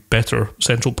argue better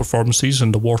central performances,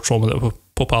 and the war trauma that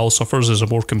Popal suffers is a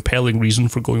more compelling reason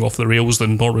for going off the rails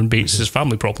than Norman Bates'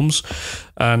 family problems.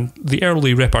 And the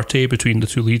early repartee between the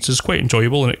two leads is quite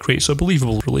enjoyable, and it creates a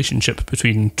believable relationship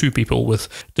between two people with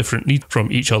different needs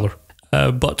from each other.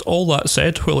 But all that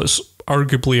said, while it's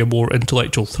arguably a more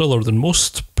intellectual thriller than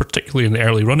most, particularly in the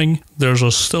early running,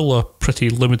 there's still a pretty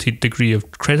limited degree of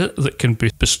credit that can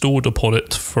be bestowed upon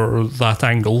it for that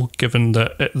angle, given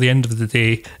that at the end of the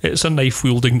day, it's a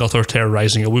knife-wielding nutter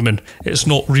terrorising a woman. It's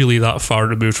not really that far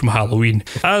removed from Halloween.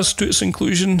 As to its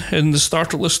inclusion in the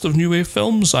starter list of New Wave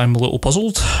films, I'm a little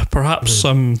puzzled. Perhaps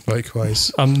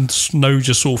likewise. I'm now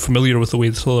just so familiar with the way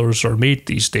the thrillers are made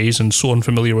these days, and so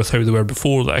unfamiliar with how they were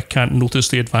before, that I can't notice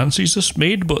the advances this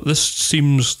made, but this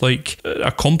seems like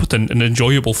a competent and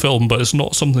enjoyable film, but it's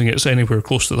not something that's anywhere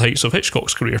close to the heights of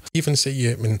Hitchcock's career. Even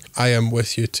say, I am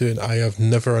with you too, and I have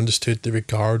never understood the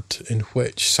regard in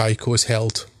which Psycho is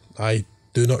held. I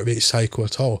do not rate Psycho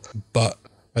at all, but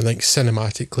I think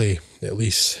cinematically, at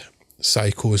least,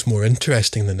 Psycho is more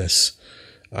interesting than this.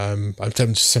 I'm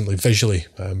talking simply visually,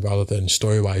 rather than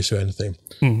story-wise or anything.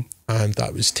 And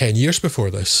that was 10 years before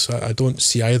this. I don't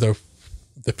see either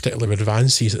the particular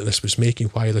advances that this was making,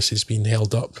 why this has been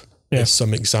held up as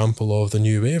some example of the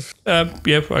new wave.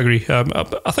 Yeah, I agree.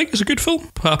 I think it's a good film.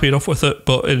 Happy enough with it,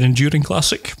 but an enduring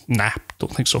classic? Nah,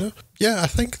 don't think so. Yeah, I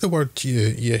think the word you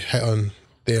hit on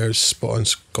there is spot on,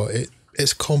 Scott.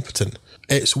 It's competent.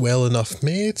 It's well enough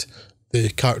made. The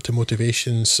character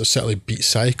motivations certainly beat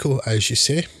Psycho, as you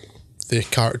say. The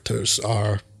characters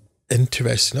are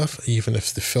interesting enough, even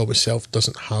if the film itself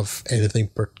doesn't have anything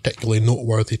particularly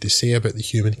noteworthy to say about the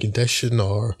human condition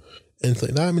or anything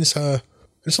like that. I mean,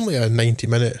 it's only a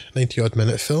 90-odd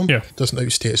minute film. Yeah. It doesn't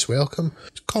outstay its welcome.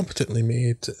 It's competently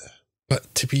made,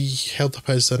 but to be held up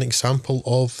as an example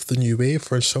of the new wave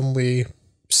or in some way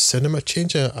cinema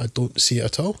changer, I don't see it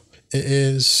at all. It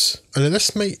is, and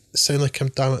this might sound like I'm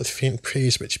damn it with faint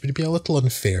praise, which would be a little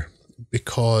unfair,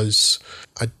 because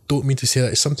I don't mean to say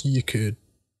that it's something you could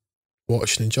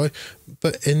watch and enjoy,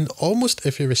 but in almost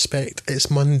every respect,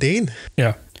 it's mundane.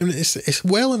 Yeah, I mean, it's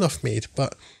well enough made,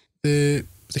 but the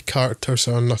characters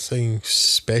are nothing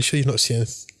special. You've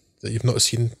not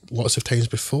seen lots of times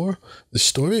before. The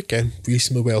story, again,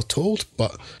 reasonably well told,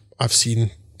 but I've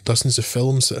seen dozens of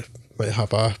films that might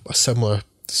have a similar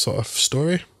sort of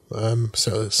story,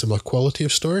 similar quality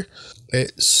of story.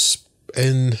 It's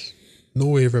in no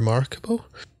way remarkable.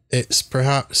 It's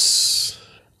perhaps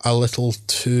a little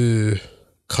too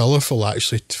colourful,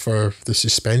 actually, for the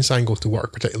suspense angle to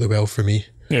work particularly well for me.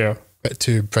 Yeah. A bit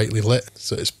too brightly lit,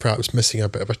 so it's perhaps missing a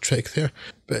bit of a trick there.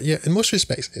 But yeah, in most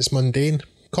respects, it's mundane,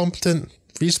 competent,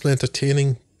 reasonably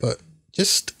entertaining, but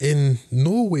just in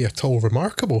no way at all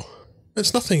remarkable.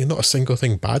 It's not a single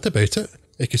thing bad about it.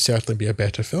 It could certainly be a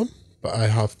better film, but I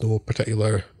have no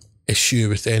particular issue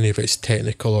with any of its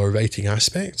technical or writing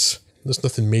aspects. There's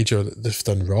nothing major that they've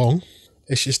done wrong.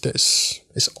 It's just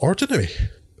it's ordinary.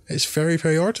 It's very,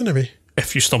 very ordinary.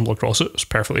 If you stumble across it, it's a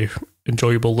perfectly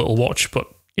enjoyable little watch, but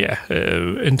yeah,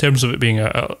 in terms of it being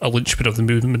a linchpin of the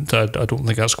movement, I don't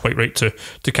think that's quite right to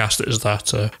cast it as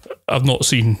that. I've not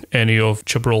seen any of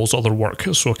Chalbroul's other work,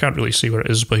 so I can't really say what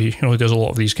it is, but he does a lot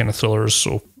of these kind of thrillers,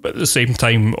 so but at the same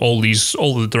time, all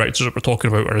the directors that we're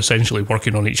talking about are essentially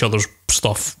working on each other's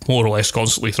stuff more or less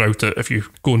constantly throughout it. If you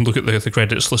go and look at the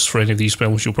credits list for any of these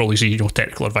films, you'll probably see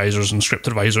technical advisors and script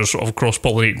advisors sort of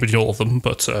cross-pollinating between all of them,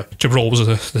 but Chalbroul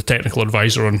was the technical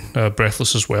advisor on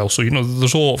Breathless as well, so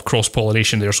there's a lot of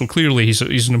cross-pollination there, so clearly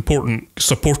he's an important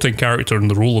supporting character in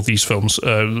the role of these films,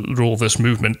 the role of this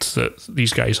movement that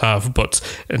these guys have. But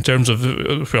in terms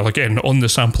of, well, again, on the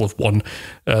sample of one,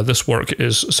 this work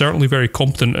is certainly very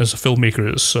competent as a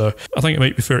filmmaker. It's I think it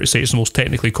might be fair to say it's the most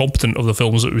technically competent of the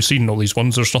films that we've seen, all these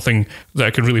ones. There's nothing that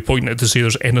I can really point at to say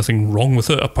there's anything wrong with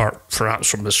it, apart perhaps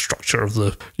from the structure of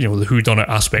the the whodunit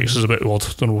aspects is a bit odd.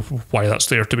 I don't know why that's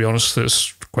there, to be honest.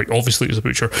 It's quite obviously it's a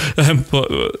butcher,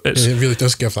 but it really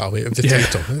does give that away of the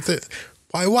title.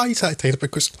 Why is that title?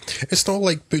 Because it's not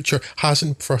like butcher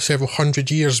hasn't for several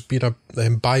hundred years been a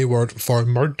byword for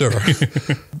murderer.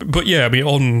 But yeah, I mean,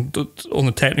 on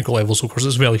the technical levels, of course,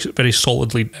 it's very, very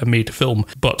solidly made film.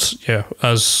 But yeah,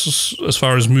 as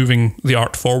far as moving the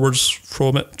art forwards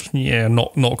from it, yeah,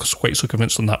 not quite so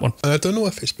convinced on that one. And I don't know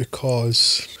if it's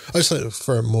because I just like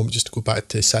for a moment just to go back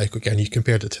to Psycho again. You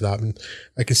compared it to that, and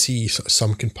I can see sort of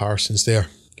some comparisons there.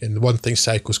 And the one thing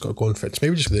Psycho's got going for it's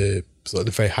maybe just the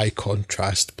very high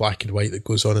contrast black and white that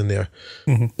goes on in there.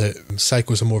 Mm-hmm.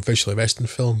 Psycho's a more visually Western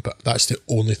film, but that's the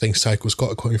only thing Psycho's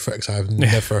got going for it, because I've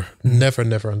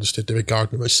never understood the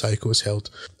regard in which Psycho is held.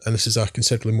 And this is a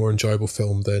considerably more enjoyable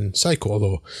film than Psycho,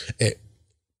 although it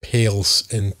pales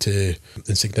into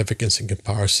insignificance in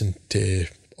comparison to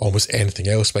almost anything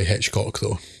else by Hitchcock,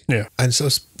 though. Yeah. And so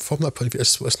from that point of view,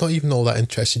 it's not even all that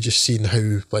interesting just seeing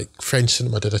how French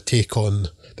cinema did a take on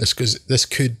this, because this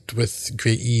could with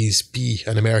great ease be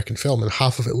an American film, and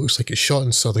half of it looks like it's shot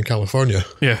in Southern California.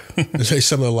 Yeah. It's very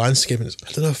similar landscape, and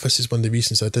I don't know if this is one of the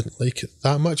reasons I didn't like it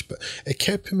that much, but it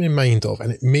kept me in mind of,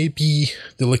 and it may be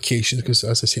the location, because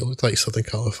as I say, it looked like Southern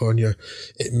California.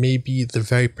 It may be the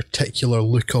very particular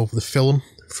look of the film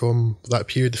from that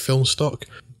period of film stock,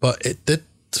 but it did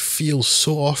feel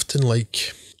so often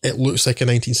like it looks like a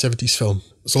 1970s film.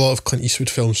 There's a lot of Clint Eastwood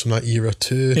films from that era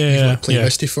too. Yeah, even like Plain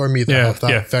Misty for me, that have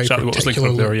that very exactly particular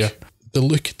look. There, the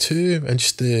look too, and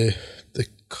just the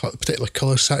particular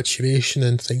colour saturation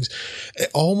and things. It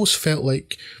almost felt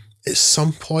like at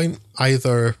some point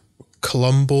either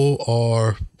Columbo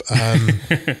or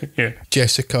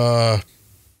Jessica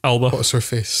Alba. What's her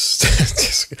face?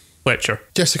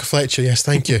 Jessica Fletcher, yes,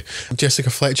 thank you. Jessica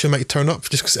Fletcher might turn up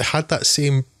just because it had that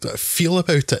same feel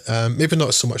about it. Maybe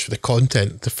not so much for the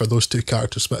content for those two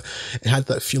characters, but it had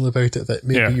that feel about it that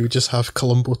maybe you would just have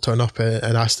Columbo turn up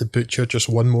and ask the butcher just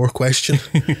one more question.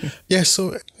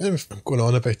 So I'm going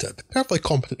on about it. Perfectly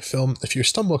competent film. If you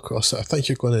stumble across it, I think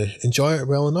you're going to enjoy it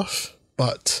well enough,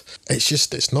 but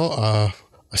it's not a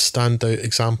standout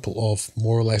example of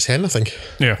more or less anything.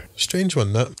 Yeah. Strange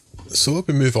one, that. So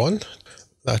we move on.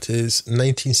 That is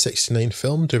 1969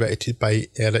 film directed by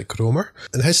Éric Rohmer.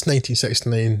 And his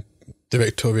 1969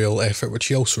 directorial effort, which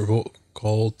he also wrote,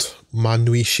 called Ma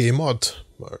Nuit chez Maud,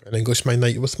 or in English, My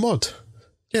Night with Maud.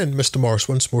 Again, Mr. Morris,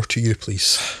 once more to you,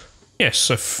 please. Yes,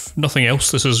 if nothing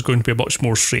else, this is going to be a much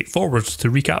more straightforward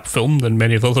to recap film than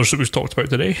many of the others that we've talked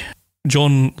about today.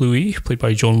 Jean-Louis, played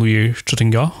by Jean-Louis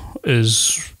Trintignant,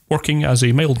 is working as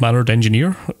a mild-mannered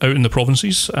engineer out in the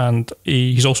provinces, and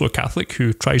he's also a Catholic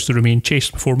who tries to remain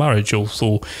chaste before marriage,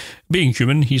 although being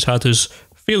human, he's had his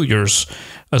failures,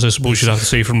 as I suppose you'd have to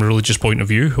say from a religious point of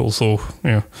view, although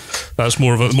that's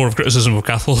more of criticism of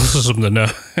Catholicism than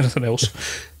anything else.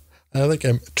 I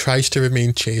think tries to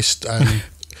remain chaste, and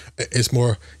it's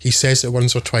more, he says it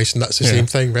once or twice and that's the same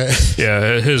thing, right?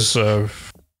 Yeah, his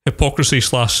hypocrisy /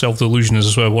 self-delusion is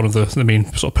as well one of the main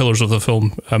sort of pillars of the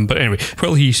film. But anyway,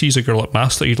 while he sees a girl at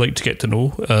mass that he'd like to get to know,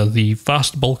 the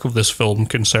vast bulk of this film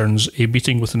concerns a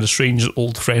meeting with an estranged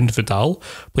old friend, Vidal,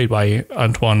 played by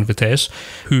Antoine Vitesse,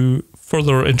 who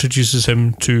further introduces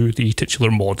him to the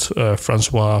titular Maud,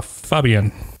 Francois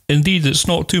Fabien. Indeed, it's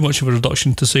not too much of a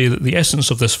reduction to say that the essence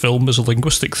of this film is a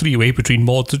linguistic three-way between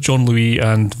Maud, Jean-Louis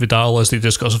and Vidal as they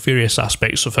discuss various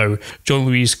aspects of how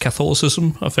Jean-Louis'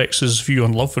 Catholicism affects his view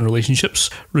on love and relationships,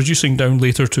 reducing down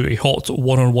later to a hot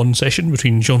one-on-one session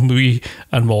between Jean-Louis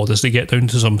and Maud as they get down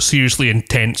to some seriously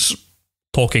intense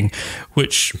talking,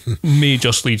 which may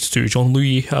just lead to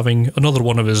Jean-Louis having another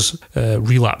one of his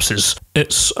relapses.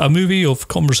 It's a movie of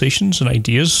conversations and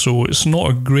ideas, so it's not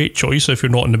a great choice if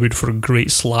you're not in the mood for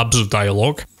great slabs of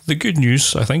dialogue. The good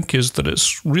news, I think, is that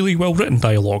it's really well written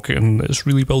dialogue and it's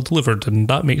really well delivered, and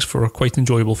that makes for a quite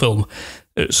enjoyable film.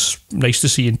 It's nice to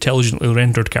see intelligently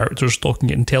rendered characters talking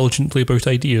intelligently about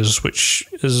ideas, which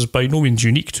is by no means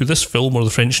unique to this film or the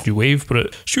French New Wave, but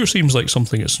it sure seems like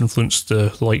something that's influenced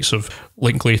the likes of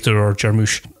Linklater or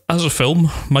Jarmusch. As a film,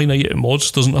 My Night at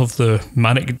Maud's doesn't have the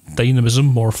manic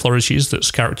dynamism or flourishes that's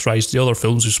characterised the other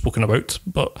films we've spoken about,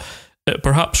 but it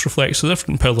perhaps reflects a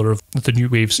different pillar of the New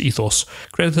Wave's ethos,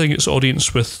 crediting its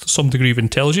audience with some degree of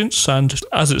intelligence, and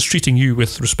as it's treating you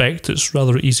with respect, it's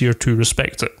rather easier to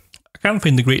respect it. I can't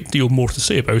find a great deal more to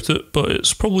say about it, but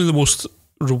it's probably the most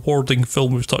rewarding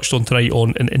film we've touched on tonight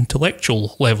on an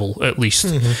intellectual level, at least.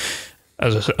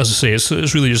 As I say, it's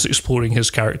really just exploring his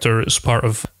character. It's part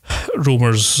of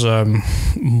Rohmer's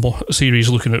series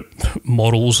looking at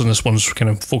morals, and this one's kind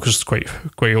of focused quite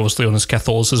obviously on his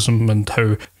Catholicism and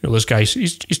how this guy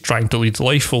he's trying to lead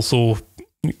life, although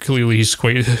clearly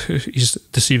he's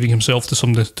deceiving himself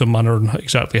to manner on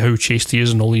exactly how chaste he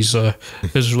is in all these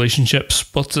his relationships.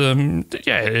 But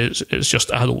it's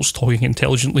just adults talking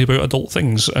intelligently about adult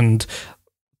things, and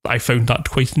I found that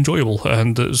quite enjoyable,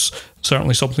 and it's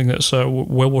certainly something that's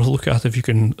well worth a look at if you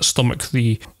can stomach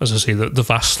the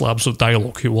vast slabs of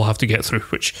dialogue you will have to get through,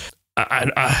 which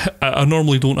I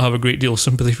normally don't have a great deal of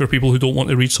sympathy for people who don't want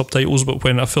to read subtitles, but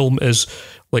when a film is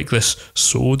like this,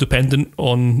 so dependent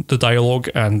on the dialogue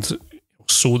and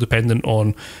so dependent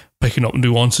on picking up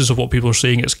nuances of what people are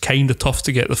saying, it's kind of tough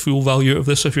to get the full value of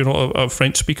this if you're not a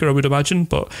French speaker, I would imagine,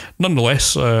 but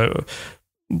nonetheless,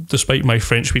 despite my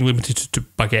French being limited to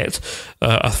baguette,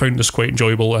 I found this quite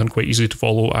enjoyable and quite easy to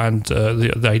follow, and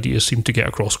the ideas seem to get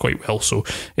across quite well. So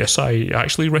yes, I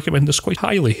actually recommend this quite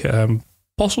highly.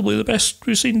 Possibly the best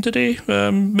we've seen today.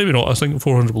 Maybe not. I think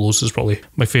 400 Blows is probably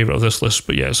my favourite of this list,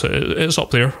 but yes, it's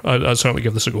up there. I'd certainly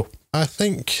give this a go. I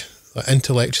think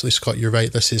intellectually, Scott, you're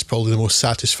right. This is probably the most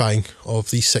satisfying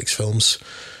of these 6 films.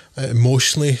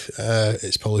 Emotionally,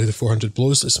 it's probably the 400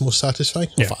 Blows that's the most satisfying.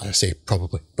 Yeah. In fact, I say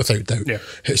probably, without doubt, yeah.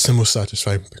 It's the most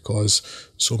satisfying because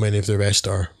so many of the rest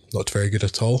are not very good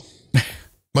at all.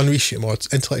 My Night at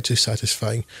Maud's intellectually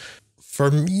satisfying. For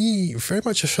me, very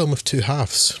much a film of two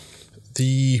halves.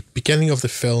 The beginning of the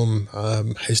film,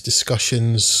 his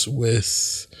discussions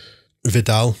with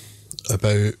Vidal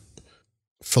about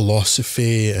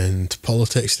philosophy and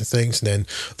politics and things, and then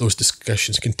those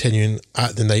discussions continuing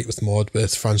at the Night with Maud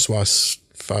with Francois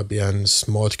Fabian's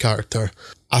Maud character.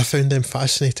 I found them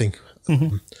fascinating.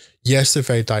 Yes, they're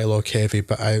very dialogue heavy,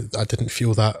 but I didn't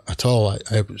feel that at all.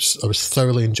 I was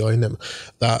thoroughly enjoying them.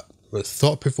 That was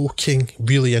thought-provoking,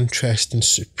 really interesting,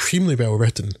 supremely well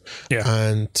written,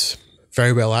 and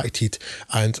very well acted.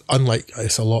 And unlike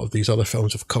a lot of these other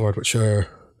films I've covered, which are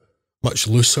much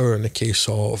looser, in the case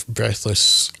of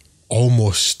Breathless,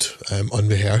 almost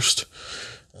unrehearsed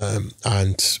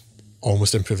and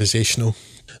almost improvisational.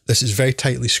 This is very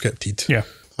tightly scripted. Yeah.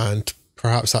 And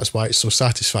perhaps that's why it's so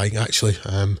satisfying, actually.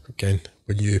 Again,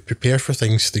 when you prepare for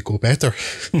things, they go better,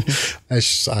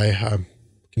 as I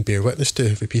can bear witness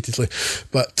to repeatedly.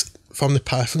 But from the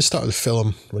start of the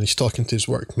film, when he's talking to his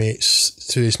workmates,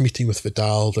 through his meeting with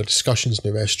Vidal, the discussions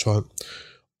in the restaurant,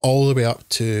 all the way up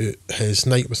to his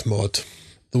night with Maud,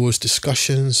 those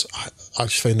discussions, I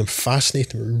just found them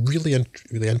fascinating, really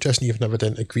interesting, even if I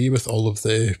didn't agree with all of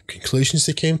the conclusions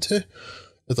they came to.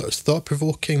 I thought it was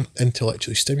thought-provoking,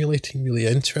 intellectually stimulating, really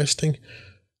interesting.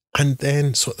 And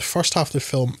then, so the first half of the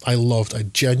film, I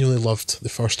genuinely loved the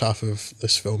first half of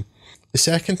this film. The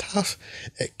second half,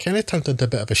 it kind of turned into a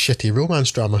bit of a shitty romance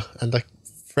drama, and I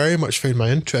very much found my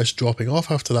interest dropping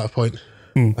off after that point.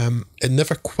 It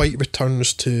never quite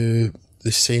returns to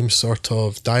the same sort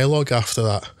of dialogue after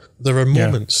that. There are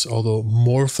moments, although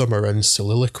more of them are in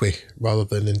soliloquy rather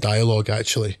than in dialogue,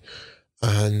 actually,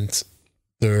 and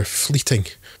they're fleeting.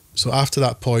 So after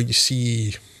that point, you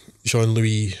see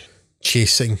Jean-Luc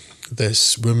chasing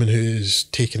this woman who's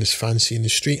taken his fancy in the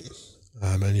street,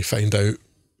 and you find out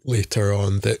later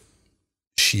on that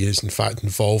she is in fact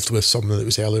involved with someone that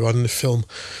was earlier on in the film.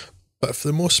 But for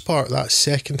the most part, that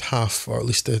second half, or at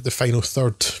least the final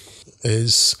third,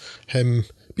 is him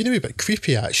being a wee bit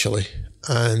creepy, actually.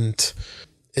 And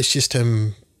it's just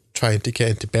him trying to get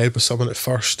into bed with someone at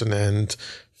first, and then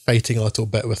fighting a little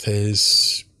bit with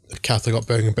his Catholic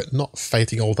upbringing, but not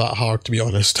fighting all that hard, to be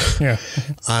honest. Yeah.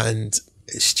 And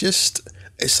it's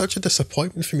such a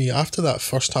disappointment for me after that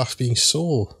first half being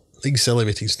so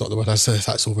exhilarating. It's not the word,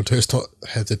 that's overdue. It's not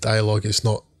how the dialogue is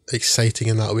not exciting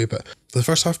in that way, but the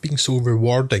first half being so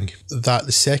rewarding that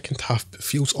the second half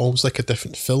feels almost like a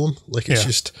different film. Like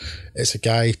it's a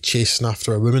guy chasing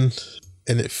after a woman,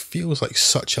 and it feels like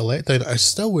such a letdown. I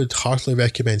still would heartily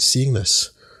recommend seeing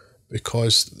this,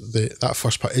 because that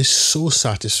first part is so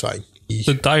satisfying.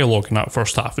 The dialogue in that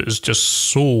first half is just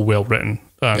so well written.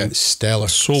 It's stellar.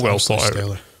 So well thought out.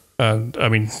 Stellar. And I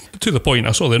mean, to the point,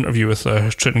 I saw the interview with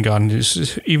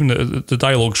Trittengan. Even the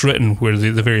dialogue's written where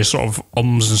the various sort of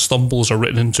ums and stumbles are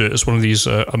written into it. It's one of these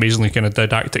amazingly kind of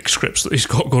didactic scripts that he's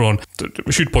got going on.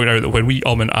 We should point out that when we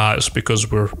and ah, it's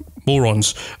because we're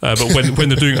morons. But when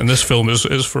they're doing it in this film,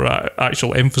 it's for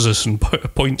actual emphasis and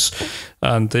points.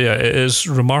 And yeah, it is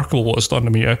remarkable what it's done. I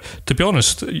mean, to be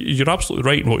honest, you're absolutely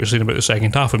right in what you're saying about the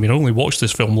second half. I mean, I only watched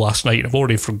this film last night and I've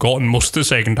already forgotten most of the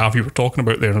second half you were talking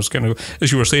about there. And it was kind of,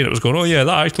 as you were saying, it was going, oh yeah,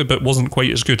 that actually bit wasn't quite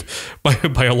as good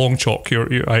by a long chalk.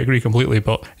 I agree completely.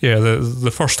 But yeah,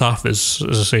 the first half is,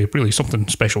 as I say, really something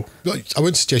special. I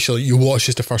wouldn't suggest you watch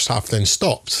just the first half then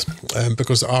stopped,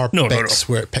 because there are bits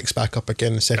where it picks back up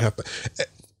again in the second half. But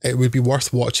it would be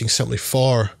worth watching simply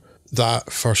for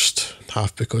that first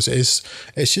half, because it's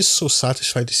just so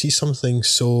satisfying to see something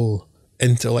so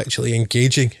intellectually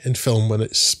engaging in film when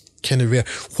it's kind of rare,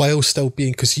 while still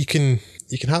being, because you can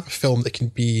have a film that can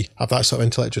have that sort of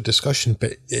intellectual discussion,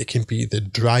 but it can be the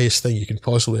driest thing you can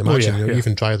possibly imagine,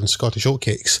 even drier than Scottish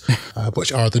oatcakes,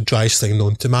 which are the driest thing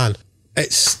known to man.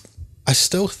 I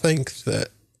still think that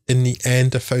in the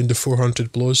end I found the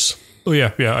 400 Blows. Oh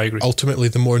yeah, I agree. Ultimately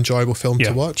the more enjoyable film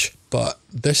to watch. But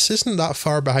this isn't that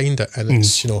far behind it, and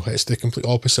it's it's the complete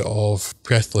opposite of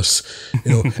Breathless.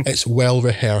 It's well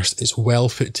rehearsed, it's well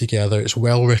put together, it's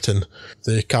well written.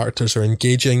 The characters are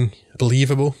engaging,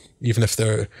 believable, even if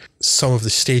some of the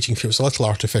staging feels a little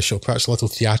artificial, perhaps a little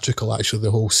theatrical. Actually,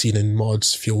 the whole scene in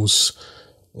Mods feels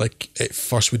like it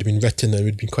first would have been written and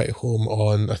would have been quite at home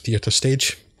on a theatre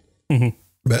stage. Mm-hmm.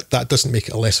 But that doesn't make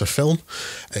it a lesser film.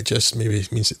 It just maybe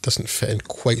means it doesn't fit in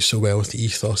quite so well with the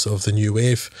ethos of the new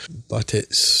wave. But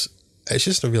it's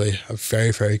just a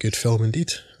very, very good film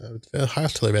indeed. I would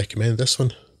heartily recommend this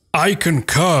one. I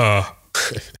concur.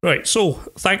 Right, so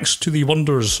thanks to the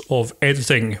wonders of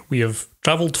editing, we have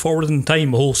travelled forward in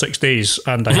time a whole 6 days,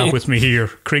 and I have with me here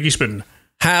Craigie Spoon.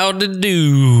 How to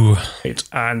do? Right,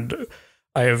 and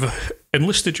I have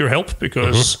enlisted your help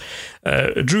because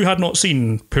Drew had not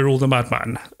seen Pierrot the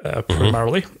Madman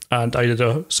primarily, and I did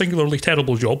a singularly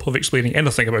terrible job of explaining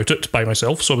anything about it by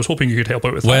myself, so I was hoping you could help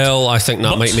out with that. Well, I think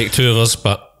that might make two of us,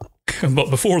 but... But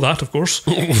before that, of course,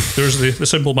 there's the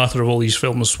simple matter of all these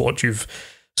films, what you've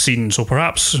seen. So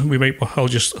perhaps I'll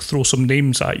just throw some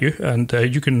names at you, and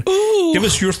you can give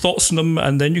us your thoughts on them,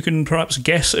 and then you can perhaps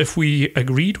guess if we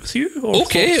agreed with you. Or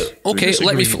okay.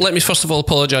 Let me first of all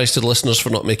apologise to the listeners for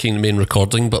not making the main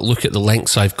recording, but look at the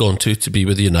lengths I've gone to be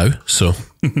with you now. So,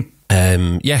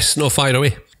 fire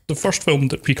away. The first film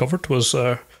that we covered was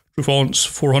Truffaut's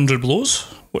 400 Blows.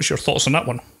 What's your thoughts on that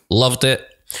one? Loved it.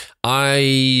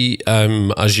 I,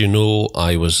 as you know,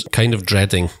 I was kind of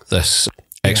dreading this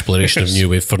exploration of new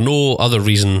wave for no other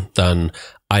reason than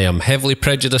I am heavily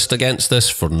prejudiced against this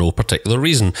for no particular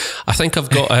reason. I think I've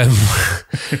got I've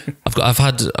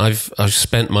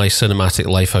spent my cinematic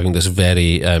life having this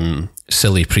very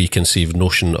silly preconceived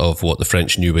notion of what the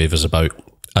French new wave is about.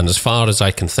 And as far as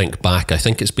I can think back, I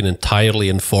think it's been entirely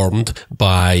informed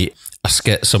by a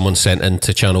skit someone sent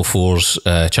into Channel 4's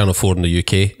Channel 4 in the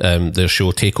UK, their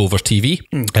show Takeover TV,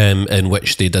 in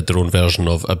which they did their own version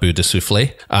of A Bout de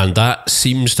Soufflé, and that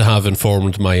seems to have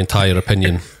informed my entire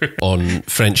opinion on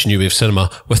French New Wave cinema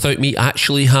without me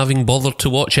actually having bothered to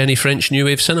watch any French New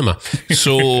Wave cinema.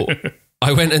 So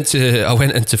I went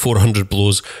into 400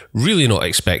 Blows really not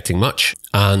expecting much,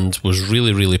 and was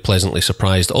really, really pleasantly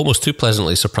surprised, almost too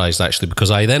pleasantly surprised actually,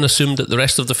 because I then assumed that the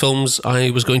rest of the films I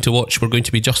was going to watch were going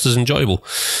to be just as enjoyable.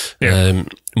 Yeah.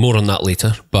 More on that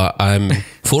later, but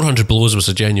 400 Blows was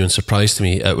a genuine surprise to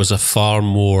me. It was a far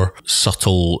more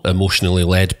subtle, emotionally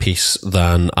led piece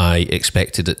than I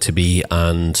expected it to be,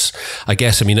 and I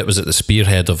guess, it was at the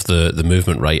spearhead of the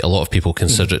movement, right? A lot of people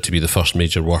consider it to be the first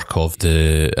major work of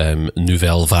the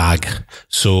Nouvelle Vague.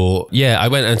 So yeah, I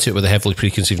went into it with a heavily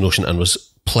preconceived notion and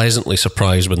was pleasantly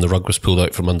surprised when the rug was pulled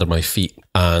out from under my feet,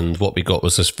 and what we got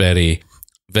was this very,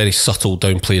 very subtle,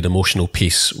 downplayed emotional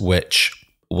piece, which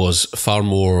was far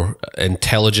more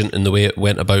intelligent in the way it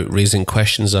went about raising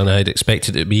questions than I'd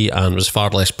expected it to be, and was far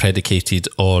less predicated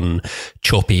on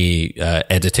choppy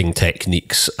editing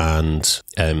techniques and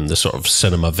the sort of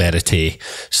cinema verite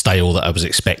style that I was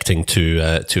expecting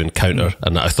to encounter,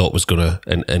 and that I thought was going to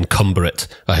encumber it.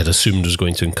 I had assumed was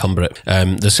going to encumber it.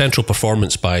 The central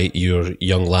performance by your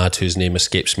young lad, whose name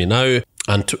escapes me now,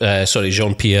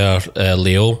 Jean-Pierre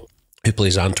Léaud, who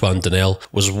plays Antoine Denel,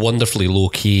 was wonderfully low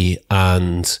key,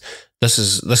 and this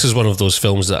is one of those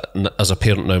films that, as a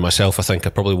parent now myself, I think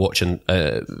I'm probably watching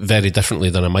very differently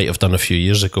than I might have done a few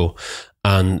years ago,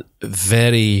 and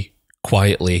very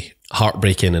quietly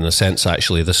heartbreaking in a sense,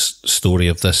 actually, this story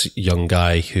of this young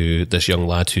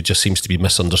lad who just seems to be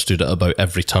misunderstood at about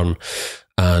every turn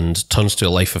and turns to a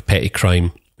life of petty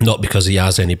crime, not because he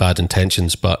has any bad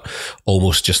intentions, but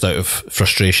almost just out of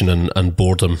frustration and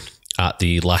boredom at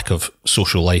the lack of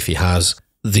social life he has.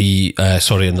 And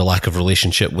the lack of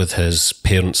relationship with his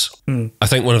parents. I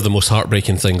think one of the most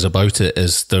heartbreaking things about it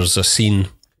is there's a scene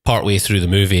partway through the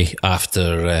movie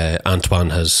after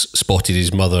Antoine has spotted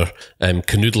his mother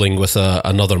canoodling with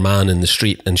another man in the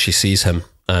street, and she sees him.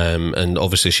 And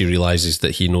obviously she realises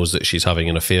that he knows that she's having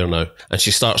an affair now. And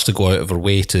she starts to go out of her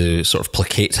way to sort of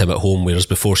placate him at home, whereas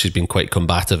before she's been quite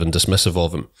combative and dismissive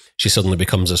of him. She suddenly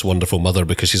becomes this wonderful mother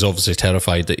because she's obviously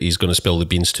terrified that he's going to spill the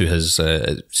beans to his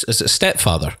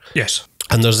stepfather. Yes.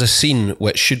 And there's this scene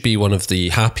which should be one of the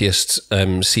happiest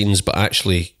scenes, but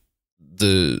actually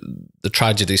the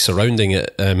tragedy surrounding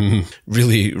it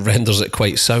really renders it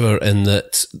quite sour, in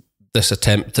that this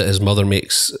attempt that his mother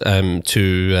makes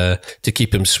to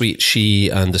keep him sweet, she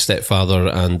and the stepfather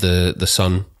and the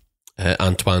son,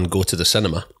 Antoine, go to the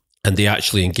cinema, and they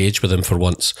actually engage with him for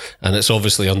once. And it's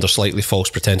obviously under slightly false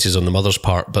pretenses on the mother's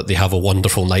part, but they have a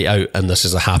wonderful night out, and this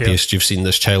is the happiest you've seen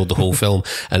this child the whole film.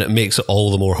 And it makes it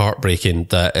all the more heartbreaking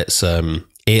that it's A,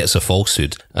 it's a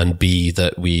falsehood, and B,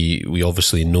 that we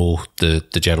obviously know the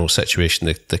general situation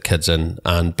the kid's in.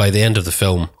 And by the end of the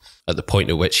film, at the point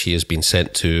at which he has been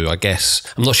sent to, I guess,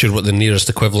 I'm not sure what the nearest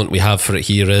equivalent we have for it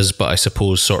here is, but I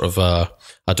suppose sort of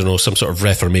some sort of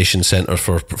reformation centre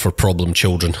for problem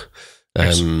children.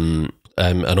 Yes. And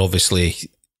obviously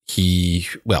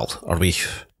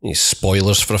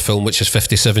spoilers for a film which is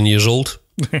 57 years old?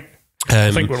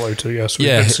 I think we're allowed to, yes. We've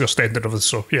discussed the ending of it,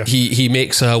 so yeah. He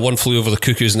makes a One Flew Over the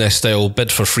Cuckoo's Nest style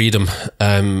bid for freedom,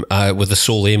 with the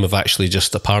sole aim of actually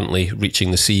just apparently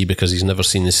reaching the sea, because he's never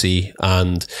seen the sea.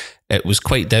 And it was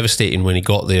quite devastating when he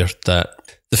got there that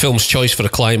the film's choice for a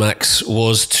climax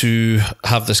was to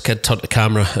have this kid turn to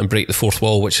camera and break the fourth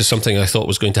wall, which is something I thought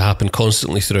was going to happen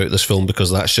constantly throughout this film,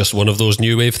 because that's just one of those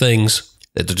new wave things.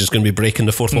 They're just going to be breaking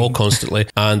the fourth wall constantly,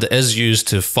 and it is used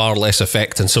to far less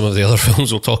effect than some of the other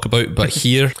films we'll talk about. But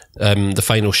here, the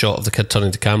final shot of the kid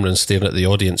turning to camera and staring at the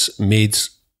audience made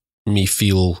me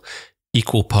feel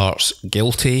equal parts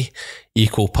guilty,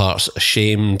 equal parts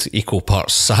ashamed, equal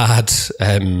parts sad.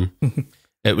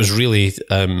 It was really,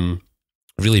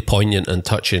 really poignant and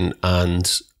touching,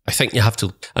 and I think you have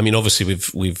to. I mean, obviously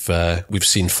we've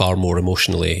seen far more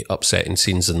emotionally upsetting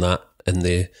scenes than that in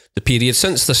the period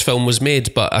since this film was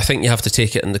made, but I think you have to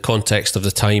take it in the context of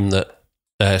the time that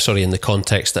in the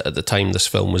context that at the time this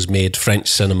film was made, French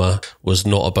cinema was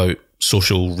not about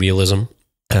social realism.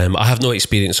 I have no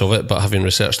experience of it, but having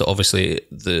researched it, obviously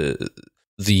the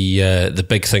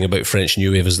big thing about French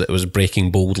New Wave is that it was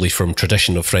breaking boldly from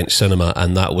tradition of French cinema,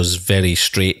 and that was very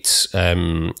straight-laced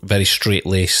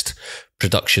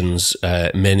productions,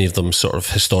 many of them sort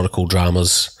of historical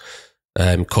dramas,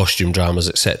 costume dramas,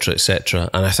 etc., etc.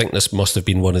 And I think this must have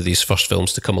been one of these first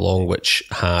films to come along which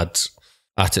had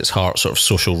at its heart sort of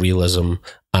social realism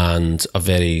and a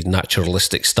very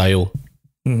naturalistic style,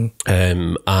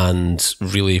 and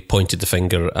really pointed the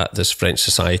finger at this French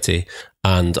society.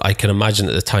 And I can imagine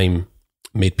at the time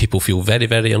made people feel very,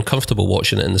 very uncomfortable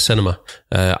watching it in the cinema.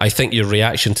 I think your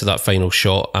reaction to that final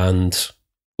shot and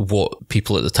what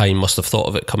people at the time must have thought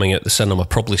of it coming out the cinema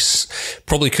probably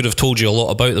could have told you a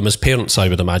lot about them as parents, I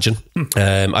would imagine.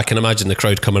 I can imagine the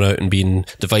crowd coming out and being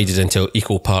divided into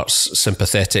equal parts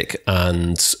sympathetic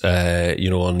and,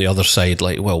 on the other side,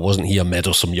 like, well, wasn't he a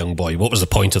meddlesome young boy? What was the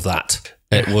point of that?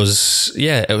 It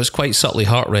was quite subtly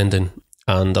heartrending,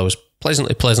 and I was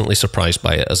pleasantly surprised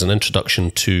by it. As an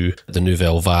introduction to the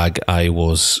Nouvelle Vague, I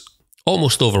was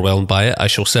almost overwhelmed by it. I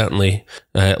shall certainly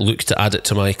look to add it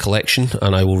to my collection,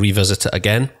 and I will revisit it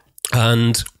again.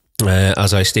 And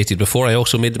as I stated before, I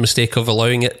also made the mistake of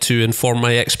allowing it to inform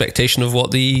my expectation of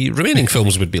what the remaining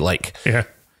films would be like. Yeah.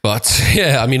 But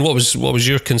yeah, I mean, what was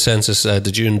your consensus?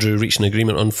 Did you and Drew reach an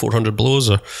agreement on 400 Blows?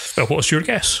 Or what was your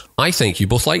guess? I think you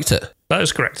both liked it. That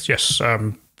is correct, yes.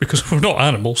 Because we're not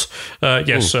animals.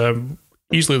 Yes,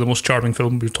 easily the most charming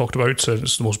film we've talked about. It's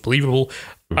the most believable.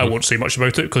 I won't say much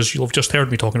about it because you'll have just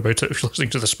heard me talking about it if you're listening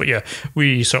to this. But yeah,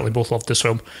 we certainly both loved this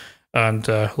film. And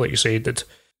like you say, did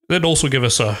also give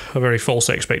us a very false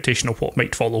expectation of what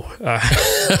might follow.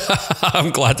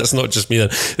 I'm glad it's not just me then.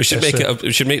 We should make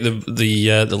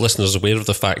the listeners aware of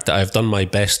the fact that I've done my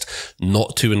best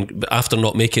not to, after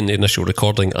not making the initial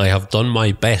recording, I have done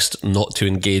my best not to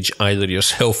engage either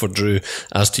yourself or Drew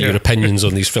as to your opinions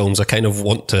on these films. I kind of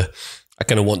want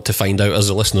to find out as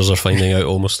the listeners are finding out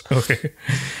almost. Okay.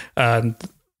 And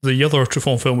the other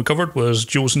Truffaut film we covered was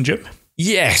Jules and Jim.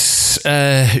 Yes,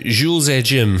 Jules et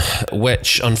Jim,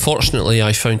 which unfortunately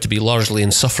I found to be largely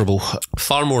insufferable.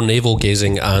 Far more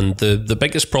navel-gazing, and the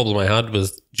biggest problem I had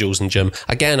with Jules and Jim,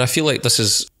 again, I feel like this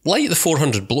is like the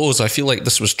 400 Blows. I feel like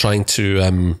this was trying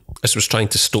to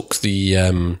stoke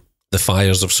the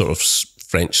fires of sort of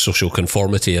French social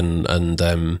conformity, and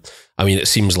I mean, it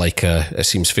seems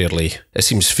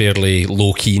fairly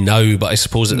low key now, but I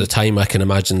suppose at the time I can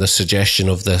imagine the suggestion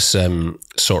of this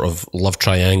sort of love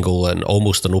triangle and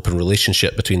almost an open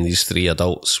relationship between these three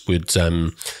adults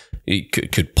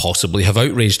could possibly have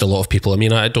outraged a lot of people. I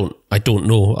mean, I don't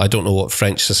know what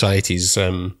French society's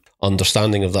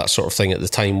understanding of that sort of thing at the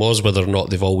time was, whether or not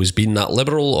they've always been that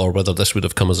liberal or whether this would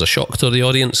have come as a shock to the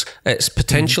audience. It's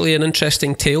potentially an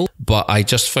interesting tale, but I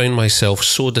just found myself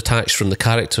so detached from the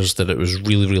characters that it was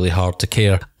really, really hard to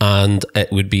care, and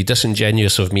it would be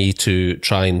disingenuous of me to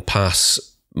try and pass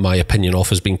my opinion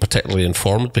off as being particularly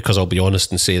informed, because I'll be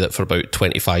honest and say that for about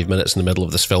 25 minutes in the middle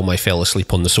of this film I fell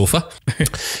asleep on the sofa.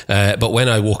 But when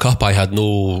I woke up I had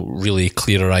no really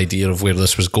clearer idea of where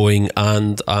this was going,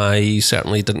 and I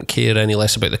certainly didn't care any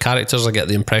less about the characters. I get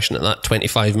the impression that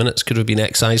 25 minutes could have been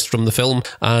excised from the film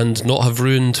and not have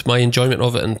ruined my enjoyment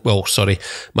of it, and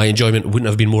my enjoyment wouldn't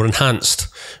have been more enhanced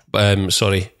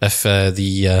if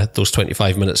those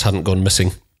 25 minutes hadn't gone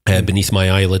missing beneath my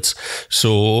eyelids.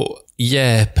 So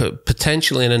yeah,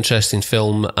 potentially an interesting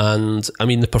film, and I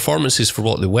mean the performances for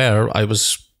what they were, I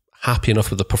was happy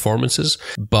enough with the performances,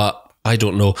 but I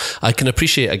don't know. I can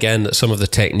appreciate again that some of the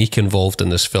technique involved in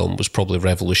this film was probably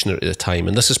revolutionary at the time,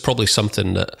 and this is probably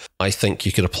something that I think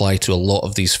you could apply to a lot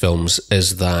of these films,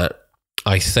 is that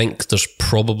I think there's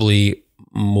probably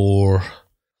more,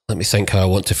 let me think how I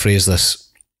want to phrase this.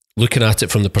 Looking at it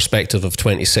from the perspective of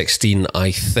 2016,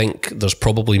 I think there's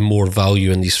probably more value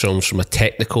in these films from a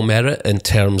technical merit in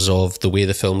terms of the way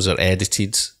the films are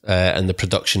edited and the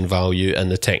production value and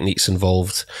the techniques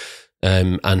involved,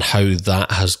 and how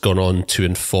that has gone on to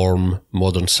inform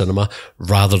modern cinema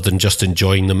rather than just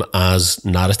enjoying them as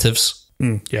narratives.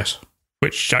 Yes.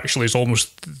 Which actually is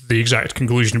almost the exact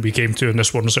conclusion we came to in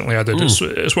this one, certainly I did.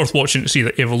 It's worth watching to see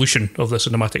the evolution of the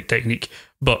cinematic technique,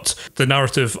 but the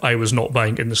narrative I was not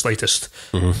buying in the slightest.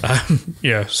 I think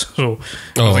Drew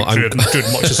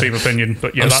much the same opinion.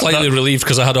 But yeah, I'm slightly relieved,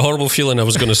 because I had a horrible feeling I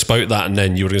was going to spout that and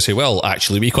then you were going to say, well,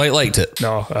 actually we quite liked it.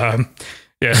 No, well,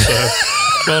 in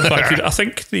fact, I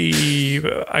think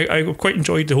I quite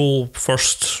enjoyed the whole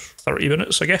first 30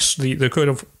 minutes, I guess. The kind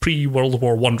of pre-World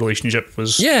War I relationship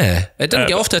was... Yeah, it didn't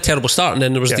get off to a terrible start, and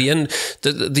then there was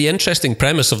the interesting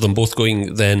premise of them both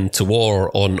going then to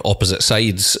war on opposite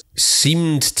sides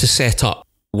seemed to set up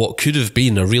what could have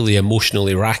been a really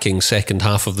emotionally racking second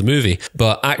half of the movie,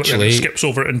 but actually it skips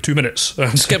over it in 2 minutes.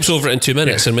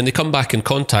 And when they come back in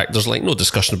contact, there's like no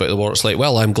discussion about the war. It's like,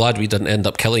 well, I'm glad we didn't end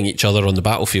up killing each other on the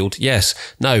battlefield. Yes.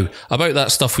 Now, about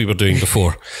that stuff we were doing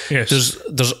before. Yes.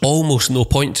 There's almost no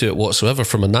point to it whatsoever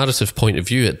from a narrative point of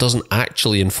view. It doesn't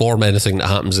actually inform anything that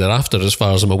happens thereafter, as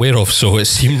far as I'm aware of. So it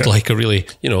seemed like a really,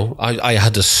 I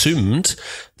had assumed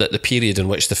that the period in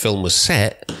which the film was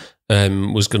set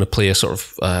was going to play a sort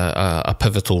of a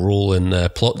pivotal role in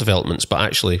plot developments, but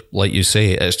actually, like you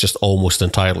say, it's just almost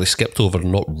entirely skipped over and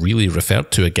not really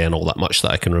referred to again all that much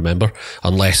that I can remember,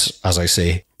 unless, as I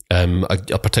say,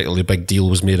 a particularly big deal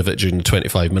was made of it during the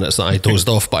 25 minutes that I dozed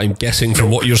off, but I'm guessing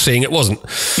from what you're saying it wasn't.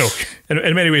 No,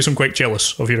 in many ways I'm quite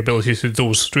jealous of your ability to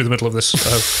doze through the middle of this.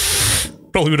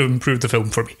 Probably would have improved the film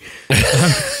for me.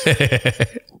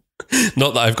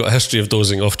 Not that I've got a history of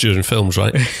dozing off during films,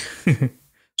 right?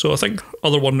 So I think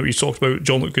other one that we talked about,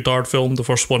 Jean-Luc Godard film, the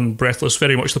first one, Breathless,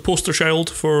 very much the poster child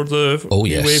for the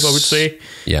new wave, I would say.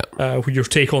 Yeah. Your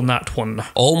take on that one?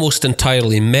 Almost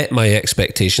entirely met my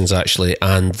expectations, actually,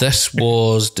 and this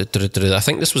was, I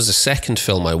think this was the second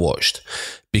film I watched,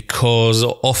 because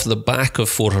off the back of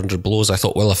 400 Blows, I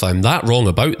thought, well, if I'm that wrong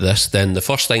about this, then the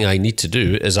first thing I need to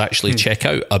do is actually check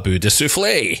out A Bout de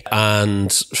Soufflé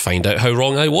and find out how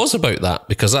wrong I was about that,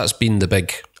 because that's been the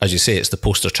big, as you say, it's the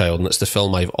poster child, and it's the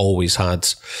film I've always had.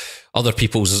 Other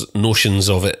people's notions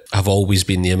of it have always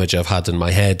been the image I've had in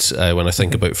my head when I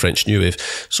think about French New Wave.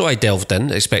 So I delved in,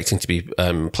 expecting to be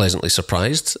pleasantly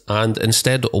surprised, and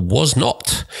instead was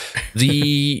not.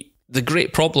 The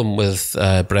great problem with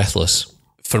Breathless,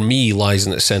 for me, lies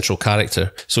in its central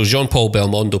character. So Jean-Paul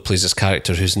Belmondo plays this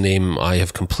character whose name I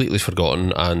have completely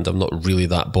forgotten, and I'm not really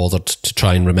that bothered to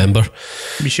try and remember.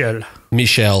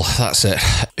 Michel, that's it.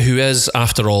 Who is,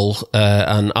 after all,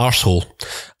 an arsehole.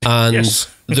 And Yes.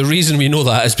 the reason we know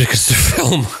that is because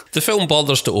the film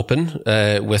bothers to open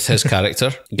with his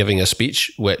character giving a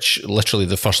speech, which literally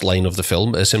the first line of the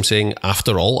film is him saying,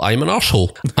 "After all, I'm an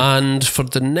arsehole." And for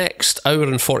the next hour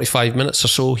and 45 minutes or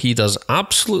so, he does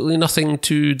absolutely nothing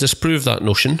to disprove that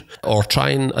notion or try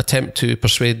and attempt to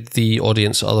persuade the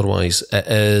audience otherwise. It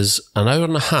is an hour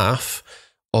and a half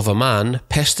of a man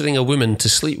pestering a woman to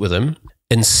sleep with him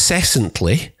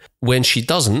incessantly. When she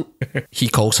doesn't, he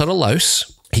calls her a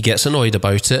louse. He gets annoyed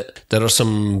about it. There are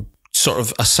some sort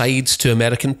of asides to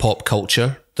American pop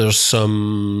culture. There's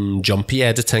some jumpy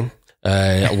editing.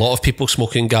 A lot of people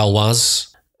smoking Gauloise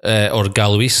or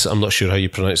Galois. I'm not sure how you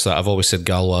pronounce that. I've always said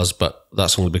Gauloise, but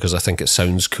that's only because I think it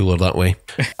sounds cooler that way.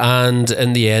 And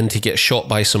in the end, he gets shot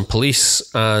by some police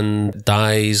and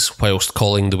dies whilst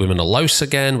calling the woman a louse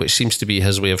again, which seems to be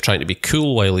his way of trying to be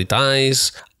cool while he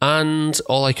dies. And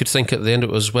all I could think at the end of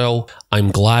it was, well,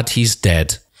 I'm glad he's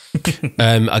dead.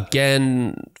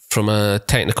 Again, from a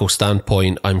technical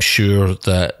standpoint, I'm sure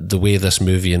that the way this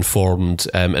movie informed,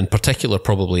 in particular,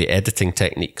 probably editing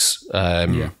techniques,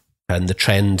 and the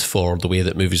trend for the way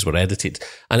that movies were edited.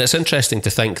 And it's interesting to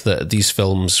think that these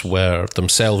films were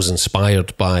themselves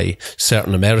inspired by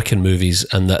certain American movies,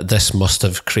 and that this must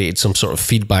have created some sort of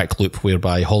feedback loop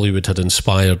whereby Hollywood had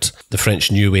inspired the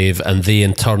French New Wave, and they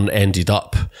in turn ended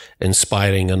up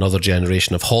inspiring another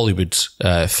generation of Hollywood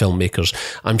filmmakers.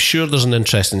 I'm sure there's an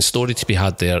interesting story to be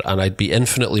had there, and I'd be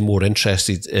infinitely more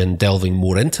interested in delving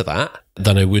more into that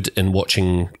than I would in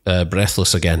watching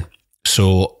Breathless again.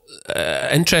 So,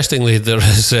 interestingly,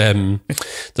 there's an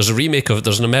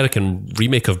American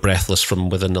remake of Breathless from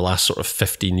within the last sort of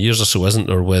 15 years or so, isn't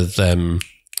there? With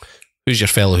who's your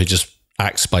fellow who just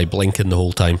acts by blinking the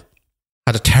whole time?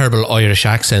 Had a terrible Irish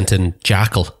accent in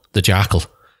the Jackal,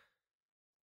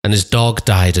 and his dog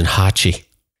died in Hachi.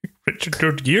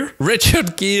 Richard Gere?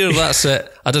 Richard Gere, that's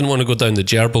it. I didn't want to go down the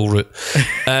Chalbroul route.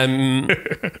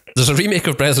 There's a remake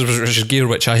of Breathless with Richard Gere,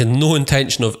 which I had no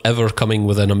intention of ever coming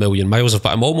within a million miles of,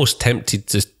 but I'm almost tempted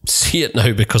to see it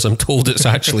now because I'm told it's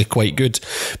actually quite good.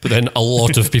 But then a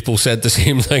lot of people said the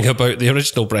same thing about the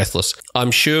original Breathless.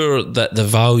 I'm sure that the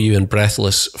value in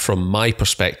Breathless, from my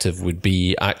perspective, would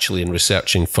be actually in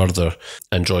researching further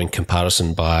and drawing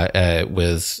comparison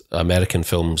with American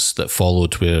films that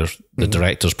followed, where the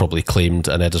directors probably claimed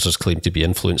and editors claimed to be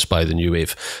influenced by the New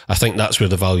Wave. I think that's where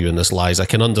the value in this lies. I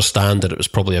can understand that it was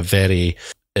probably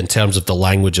in terms of the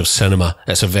language of cinema,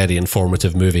 it's a very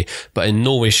informative movie, but in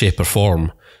no way, shape or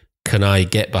form can I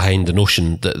get behind the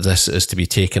notion that this is to be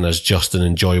taken as just an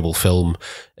enjoyable film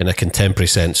in a contemporary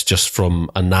sense, just from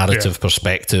a narrative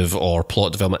perspective or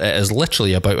plot development. It is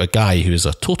literally about a guy who is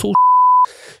a total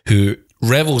who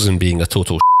revels in being a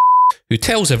total who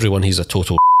tells everyone he's a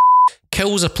total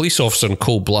kills a police officer in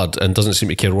cold blood and doesn't seem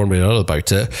to care one way or another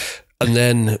about it, and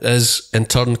then is in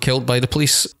turn killed by the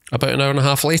police about an hour and a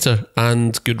half later,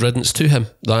 and good riddance to him.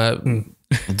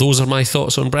 Those are my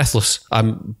thoughts on Breathless. I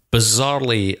find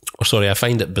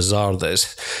it bizarre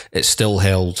that it's still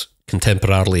held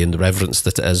contemporarily in the reverence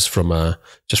that it is from a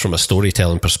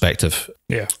storytelling perspective.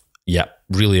 Yeah,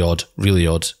 really odd.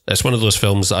 It's one of those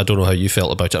films that I don't know how you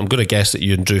felt about it. I'm going to guess that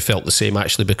you and Drew felt the same,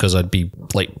 actually, because I'd be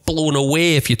like blown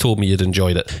away if you told me you'd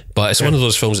enjoyed it. But it's one of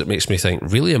those films that makes me think,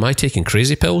 really, am I taking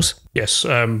crazy pills? Yes,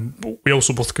 we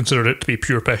also both considered it to be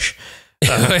pure pish.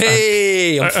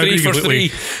 Hey, I'm 3 for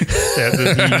 3.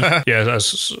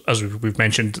 As we've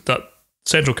mentioned, that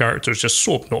central character is just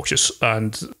so obnoxious,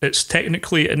 and it's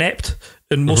technically inept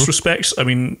in most respects. I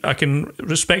mean, I can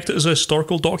respect it as a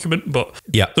historical document, but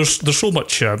there's so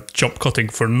much jump cutting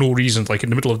for no reason, like in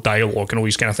the middle of dialogue and all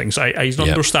these kind of things. I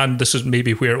understand this is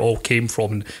maybe where it all came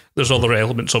from, and there's other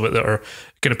elements of it that are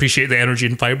can appreciate the energy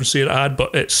and vibrancy it had,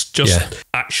 but it's just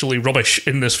actually rubbish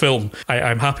in this film.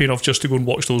 I'm happy enough just to go and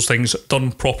watch those things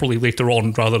done properly later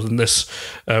on, rather than this,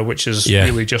 which is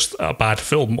really just a bad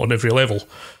film on every level.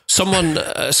 Someone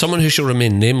who shall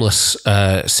remain nameless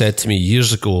said to me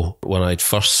years ago when I'd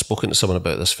first spoken to someone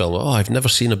about this film, I've never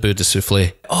seen a Bout de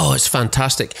Soufflé. Oh, it's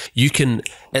fantastic.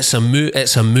 It's a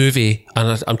movie,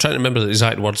 and I'm trying to remember the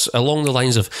exact words, along the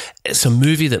lines of, it's a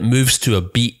movie that moves to a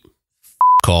beat.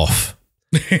 F*** off.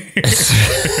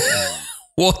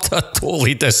 What a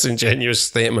totally disingenuous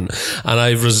statement. And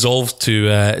I've resolved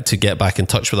to get back in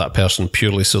touch with that person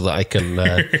purely so that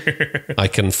I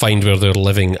can find where they're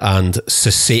living and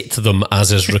cessate them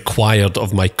as is required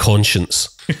of my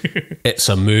conscience. It's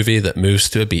a movie that moves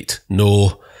to a beat.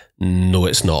 No,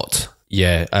 it's not.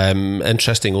 Yeah,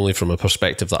 interesting only from a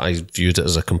perspective that I viewed it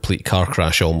as a complete car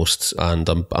crash almost, and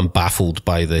I'm baffled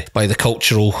by the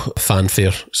cultural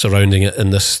fanfare surrounding it in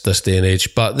this day and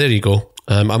age. But there you go.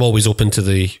 I'm always open to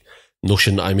the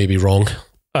notion that I may be wrong.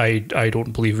 I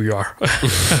don't believe you are.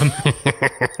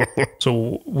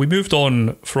 So we moved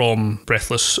on from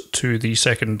Breathless to the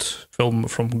second film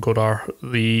from Godard,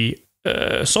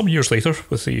 some years later,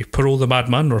 with the Pierrot the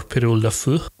Madman, or Pierrot le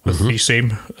Fou, with the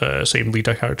same lead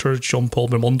character, Jean-Paul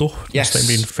Belmondo, yes, this time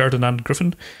being Ferdinand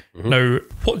Griffin. Now,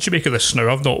 what did you make of this?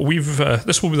 Now,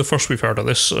 this will be the first we've heard of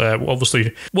this.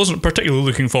 Obviously, wasn't particularly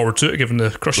looking forward to it, given the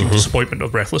crushing disappointment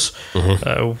of Breathless.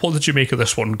 What did you make of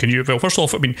this one? Well, first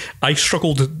off, I mean, I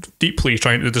struggled deeply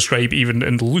trying to describe, even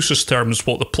in the loosest terms,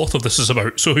 what the plot of this is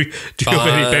about. So, do you have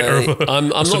any better of a I'm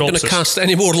not going to cast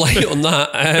any more light on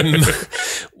that.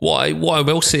 What I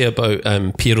will say about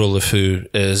Pierrot le Fou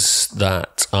is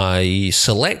that I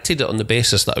selected it on the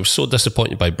basis that I was so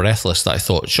disappointed by Breathless that I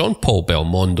thought Jean-Paul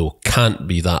Belmondo can't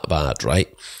be that bad,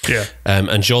 right? Yeah.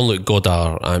 And Jean-Luc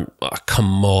Godard,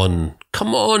 come on,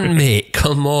 mate,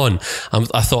 come on.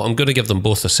 I thought I'm going to give them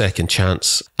both a second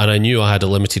chance. And I knew I had a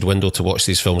limited window to watch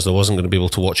these films. I wasn't going to be able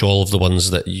to watch all of the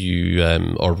ones that you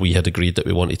or we had agreed that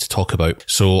we wanted to talk about.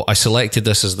 So I selected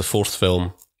this as the fourth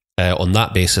film on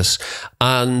that basis.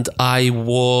 And I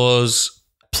was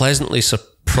pleasantly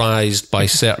surprised by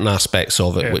certain aspects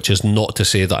of it, which is not to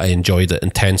say that I enjoyed it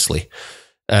intensely.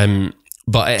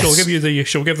 But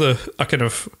she'll give a kind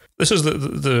of, this is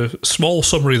the small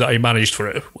summary that I managed for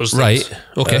it was right.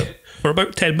 That, okay. For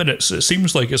about 10 minutes, it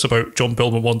seems like it's about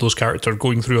Jean-Paul Belmondo's character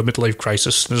going through a midlife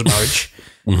crisis in his marriage.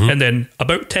 And then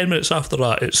about 10 minutes after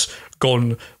that, it's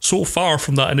gone so far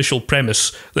from that initial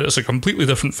premise that it's a completely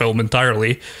different film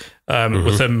entirely,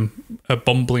 with him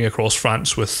bumbling across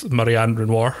France with Marianne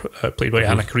Renoir, played by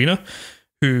Anna Karina,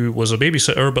 who was a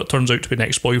babysitter but turns out to be an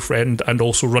ex-boyfriend and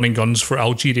also running guns for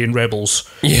Algerian rebels.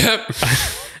 Yep.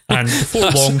 And before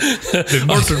long, they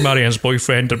murdered Marianne's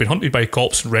boyfriend. Had been hunted by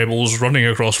cops and rebels running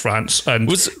across France. And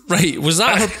was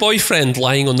that her boyfriend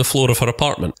lying on the floor of her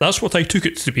apartment? That's what I took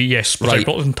it to be. Yes, but I'm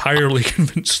not entirely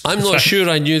convinced. I'm not sure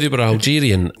I knew they were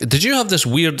Algerian. Did you have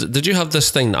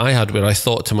this thing that I had where I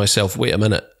thought to myself, wait a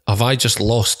minute, have I just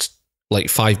lost like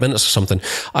 5 minutes or something?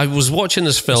 I was watching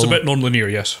this film. It's a bit non-linear,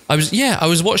 yes. I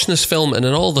was watching this film, and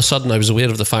then all of a sudden I was aware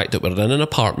of the fact that we're in an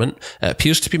apartment. It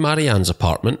appears to be Marianne's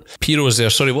apartment. Pierrot is there.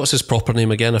 Sorry, what's his proper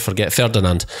name again? I forget.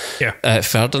 Ferdinand. Yeah.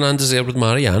 Ferdinand is there with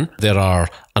Marianne. There are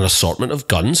an assortment of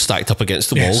guns stacked up against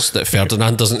the walls that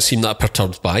Ferdinand doesn't seem that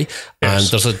perturbed by. Yes. And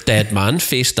there's a dead man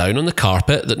face down on the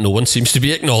carpet that no one seems to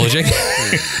be acknowledging.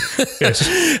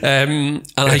 Yes. And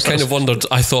I kind of wondered,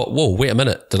 I thought, whoa, wait a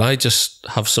minute. Did I just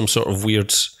have some sort of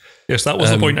weird... Yes, that was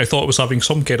the point. I thought I was having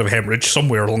some kind of hemorrhage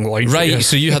somewhere along the line. Right, yes.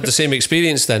 So you had the same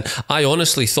experience then. I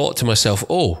honestly thought to myself,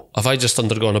 oh, have I just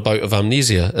undergone a bout of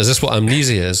amnesia? Is this what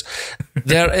amnesia is?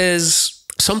 There is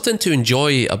something to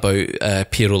enjoy about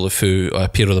Pierrot le Fou,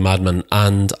 Pierrot the Madman,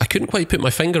 and I couldn't quite put my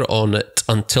finger on it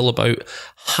until about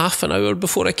half an hour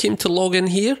before I came to log in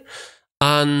here.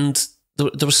 And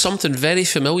there was something very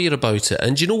familiar about it.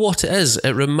 And do you know what it is?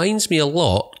 It reminds me a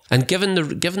lot, and given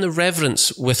the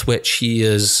reverence with which he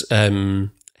is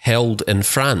held in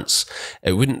France,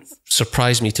 it wouldn't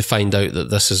surprise me to find out that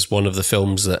this is one of the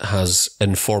films that has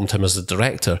informed him as a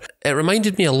director. It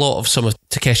reminded me a lot of some of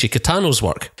Takeshi Kitano's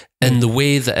work in the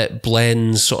way that it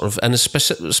blends sort of, and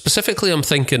specifically I'm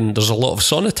thinking there's a lot of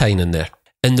sonatine in there.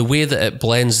 In the way that it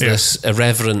blends this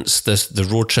irreverence, the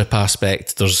road trip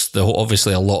aspect, there's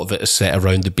obviously a lot of it is set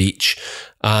around the beach,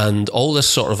 and all this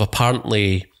sort of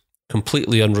apparently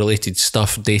completely unrelated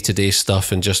stuff, day-to-day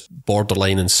stuff, and just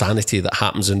borderline insanity that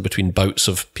happens in between bouts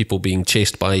of people being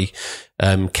chased by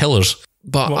killers.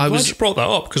 But I'm glad you brought that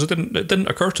up, because it didn't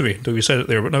occur to me until you said it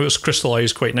there, but now it's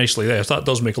crystallised quite nicely there. That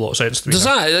does make a lot of sense to me. Does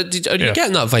that? Are you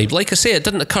getting that vibe? Like I say, it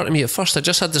didn't occur to me at first. I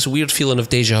just had this weird feeling of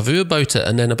deja vu about it,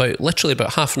 and then literally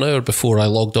about half an hour before I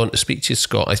logged on to speak to you,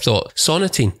 Scott, I thought,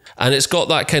 sonatine. And it's got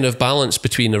that kind of balance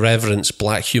between irreverence,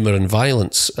 black humour and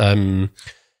violence.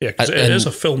 Yeah, because it is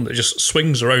a film that just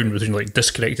swings around between like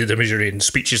disconnected imagery and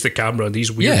speeches to camera and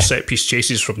these weird set piece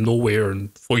chases from nowhere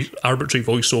and arbitrary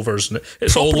voiceovers, and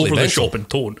it's all over the shop in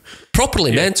tone.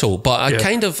 Properly mental, but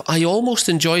I almost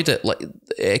enjoyed it. Like,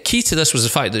 key to this was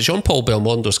the fact that Jean-Paul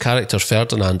Belmondo's character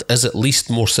Ferdinand is at least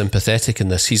more sympathetic in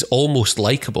this. He's almost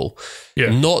likable.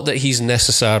 Yeah. Not that he's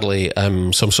necessarily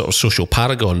some sort of social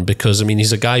paragon, because I mean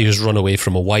he's a guy who's run away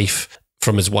from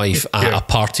his wife at a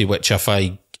party, which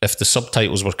if the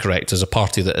subtitles were correct, is a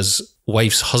party that his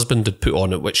wife's husband had put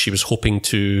on, at which she was hoping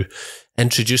to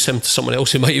introduce him to someone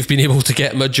else who might have been able to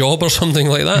get him a job or something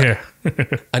like that.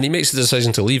 Yeah. And he makes the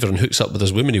decision to leave her and hooks up with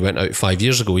this woman who went out 5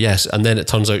 years ago, yes. And then it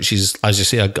turns out she's, as you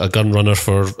say, a gun runner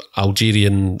for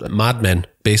Algerian madmen,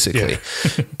 basically.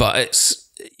 Yeah. But it's,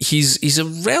 he's a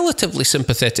relatively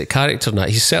sympathetic character in that.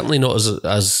 He's certainly not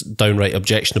as downright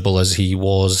objectionable as he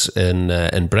was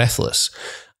in Breathless.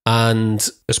 And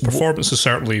his performance is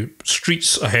certainly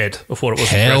streets ahead of what it was.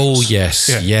 Hell yes,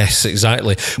 yes,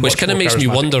 exactly. Which kind of makes me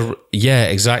wonder. Yeah,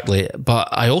 exactly. But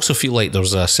I also feel like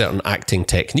there's a certain acting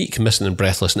technique missing in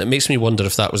Breathless, and it makes me wonder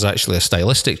if that was actually a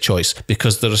stylistic choice,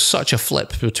 because there is such a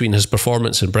flip between his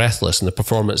performance in Breathless and the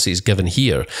performance he's given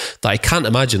here that I can't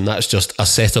imagine that's just a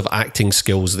set of acting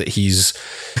skills that he's,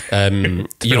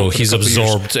 he's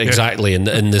absorbed exactly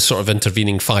in the sort of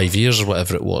intervening 5 years or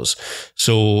whatever it was.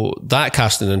 So that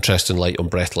cast an interesting light on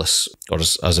Breathless, or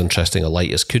as interesting a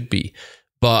light as could be.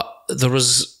 But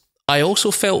I also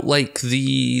felt like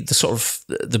the sort of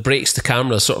the breaks to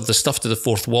camera, sort of the stuff to the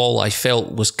fourth wall, I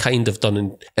felt was kind of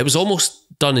it was almost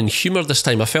done in humour this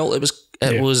time. I felt it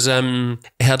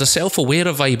had a self-aware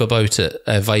vibe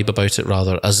about it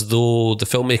rather, as though the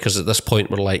filmmakers at this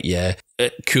point were like,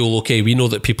 cool, okay, we know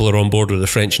that people are on board with the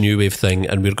French New Wave thing,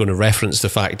 and we're going to reference the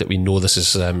fact that we know this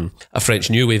is a French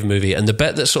New Wave movie. And the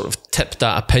bit that sort of tipped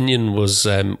that opinion was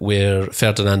where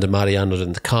Ferdinand and Marianne are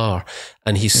in the car,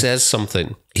 and he says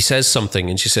something,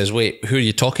 and she says, wait, who are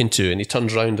you talking to? And he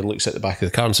turns around and looks at the back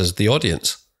of the car and says, the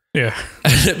audience. Yeah.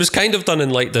 And it was kind of done in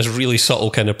like this really subtle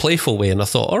kind of playful way. And I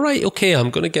thought, all right, okay, I'm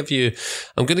going to give you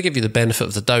the benefit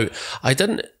of the doubt. I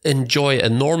didn't enjoy it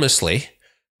enormously,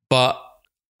 but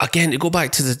again, to go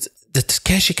back to the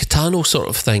Takeshi Kitano sort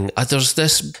of thing,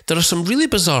 there are some really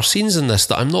bizarre scenes in this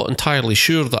that I'm not entirely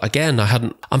sure that, again,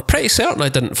 I'm pretty certain I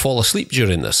didn't fall asleep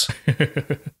during this.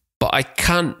 But I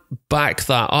can't back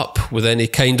that up with any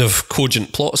kind of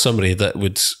cogent plot summary that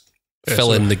would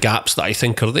fill in the gaps that I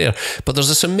think are there. But there's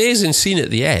this amazing scene at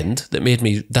the end that made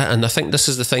me, and I think this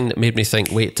is the thing that made me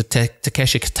think, wait,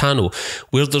 Takeshi Kitano,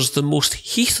 where there's the most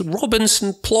Heath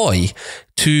Robinson ploy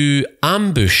to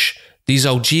ambush these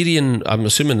Algerian, I'm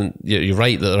assuming you're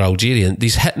right that they're Algerian,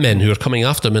 these hitmen who are coming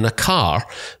after them in a car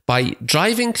by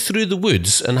driving through the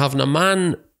woods and having a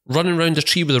man running around a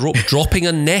tree with a rope, dropping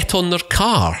a net on their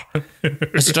car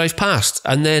as they drive past,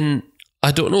 and then,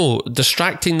 I don't know,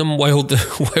 distracting them while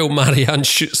Marianne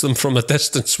shoots them from a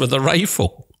distance with a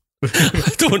rifle.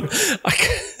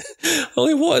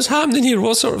 What is happening here?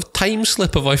 What sort of time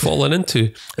slip have I fallen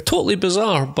into? Totally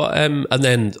bizarre. But and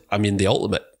then, I mean, the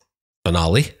ultimate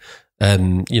finale,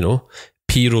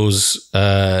 Pierrot's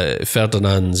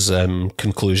Ferdinand's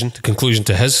conclusion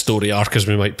to his story arc, as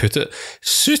we might put it,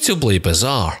 suitably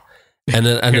bizarre, and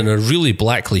in a really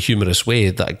blackly humorous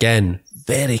way that, again,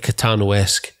 very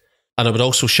Kitano-esque. And I would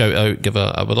also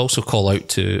call out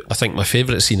to, I think, my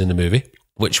favourite scene in the movie,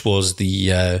 which was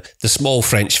the small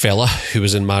French fella who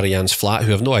was in Marianne's flat,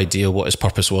 who have no idea what his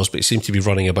purpose was, but he seemed to be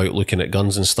running about looking at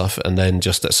guns and stuff, and then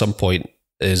just at some point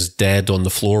is dead on the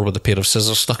floor with a pair of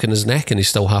scissors stuck in his neck, and he's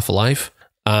still half alive.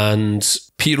 And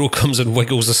Pierrot comes and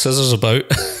wiggles the scissors about,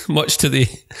 much to the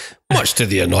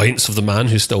annoyance of the man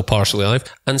who's still partially alive,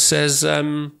 and says,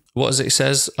 what is it he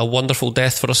says? A wonderful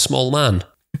death for a small man.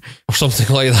 Or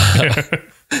something like that.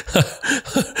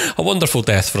 A wonderful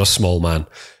death for a small man.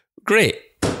 Great.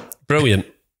 Brilliant.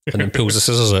 And then pulls the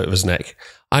scissors out of his neck.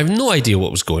 I have no idea what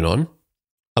was going on.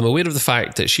 I'm aware of the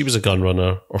fact that she was a gun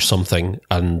runner or something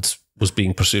and was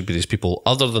being pursued by these people.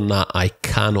 Other than that, I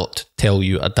cannot tell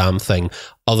you a damn thing,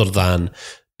 other than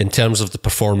in terms of the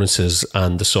performances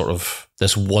and the sort of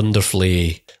this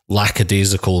wonderfully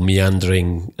lackadaisical,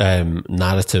 meandering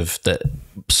narrative that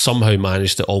somehow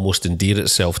managed to almost endear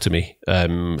itself to me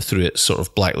through its sort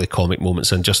of blackly comic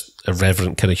moments and just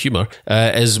irreverent kind of humour,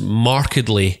 is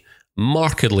markedly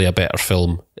a better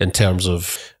film in terms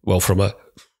of, well, from a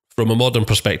modern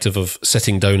perspective of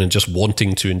sitting down and just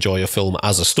wanting to enjoy a film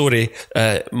as a story,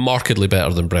 markedly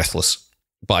better than Breathless.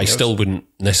 But I still wouldn't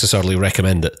necessarily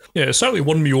recommend it. Yeah, it certainly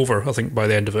won me over, I think, by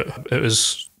the end of it. It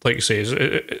was, like you say,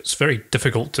 it's very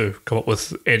difficult to come up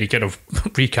with any kind of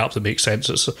recap that makes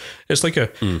sense. It's like a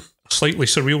slightly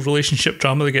surreal relationship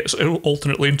drama that gets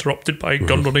alternately interrupted by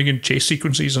gun running and chase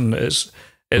sequences, and it's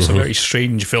a very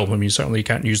strange film. I mean, certainly you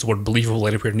can't use the word believable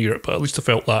anywhere near it, but at least I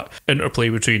felt that interplay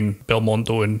between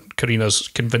Belmondo and Karina's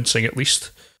convincing, at least.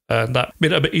 And that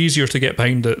made it a bit easier to get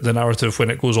behind the narrative when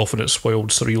it goes off on its wild,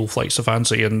 surreal flights of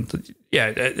fancy. And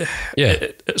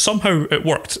somehow it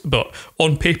worked, but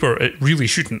on paper it really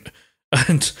shouldn't.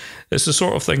 And it's the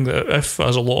sort of thing that, if,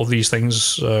 as a lot of these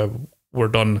things were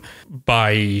done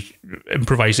by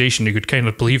improvisation, you could kind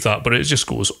of believe that, but it just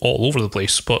goes all over the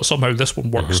place. But somehow this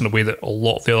one works in a way that a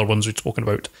lot of the other ones we'd spoken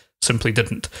about simply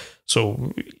didn't.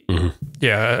 So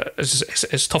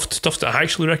it's tough to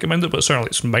actually recommend it, but certainly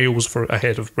it's miles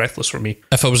ahead of Breathless for me.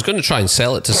 If I was going to try and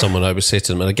sell it to someone, I would say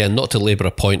to them, and again, not to labour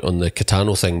a point on the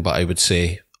Kitano thing, but I would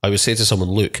say, I would say to someone,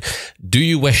 look, do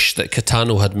you wish that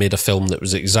Catano had made a film that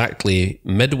was exactly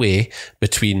midway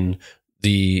between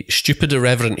the stupid,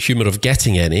 irreverent humour of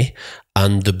Getting Any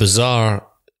and the bizarre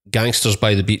gangsters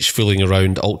by the beach fooling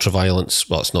around ultra-violence?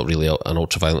 Well, it's not really an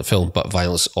ultra-violent film, but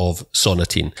violence of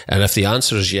Sonatine. And if the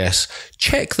answer is yes,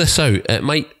 check this out. It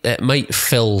might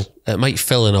fill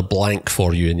in a blank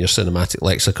for you in your cinematic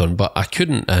lexicon. But I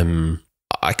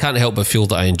can't help but feel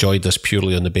that I enjoyed this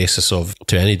purely on the basis of,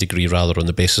 to any degree rather, on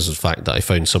the basis of the fact that I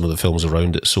found some of the films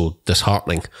around it so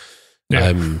disheartening.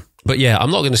 Yeah. But yeah, I'm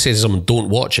not going to say to someone,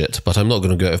 don't watch it, but I'm not going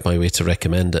to go out of my way to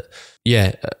recommend it.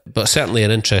 Yeah, but certainly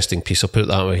an interesting piece, I'll put it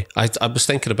that way. I was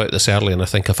thinking about this earlier, and I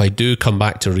think if I do come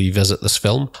back to revisit this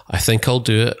film, I think I'll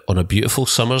do it on a beautiful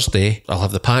summer's day. I'll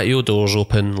have the patio doors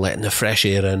open, letting the fresh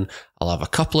air in. I'll have a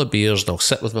couple of beers, and I'll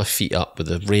sit with my feet up with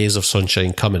the rays of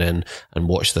sunshine coming in and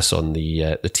watch this on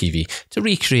the TV to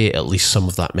recreate at least some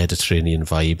of that Mediterranean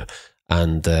vibe.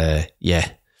 And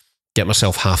get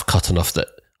myself half cut enough that,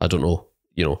 I don't know,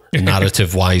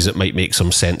 narrative wise, it might make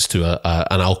some sense to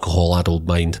an alcohol-addled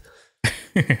mind.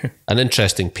 An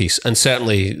interesting piece, and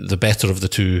certainly the better of the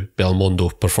two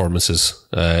Belmondo performances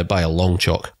by a long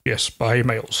chalk. Yes, by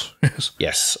miles.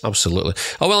 Yes, absolutely.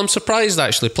 Oh, well, I'm surprised,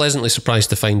 actually, pleasantly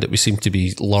surprised to find that we seem to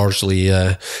be largely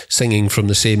singing from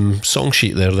the same song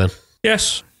sheet there then.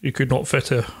 Yes, you could not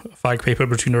fit a fag paper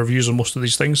between our views on most of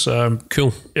these things.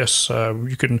 Cool. Yes,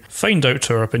 you can find out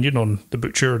our opinion on The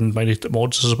Butcher and My Native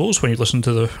Mods, I suppose, when you listen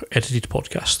to the edited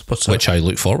podcast. But which I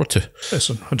look forward to.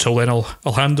 Listen, until then,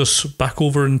 I'll hand us back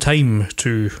over in time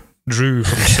to Drew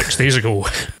from 6 days ago.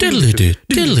 Diddly-do,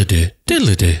 diddly-do,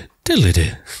 diddly-do,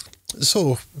 diddly-do.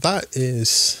 So that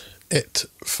is it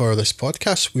for this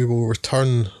podcast. We will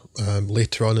return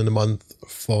later on in the month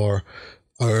for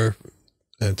our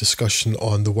discussion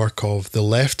on the work of the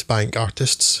left bank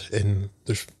artists in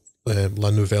the La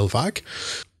Nouvelle Vague.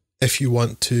 If you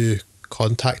want to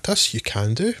contact us, you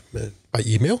can do by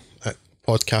email at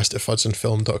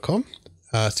podcast@fudsandfilm.com,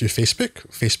 through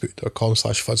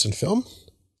facebook.com/fudsandfilm,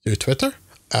 through Twitter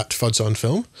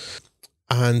 @fudsonfilm.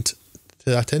 And to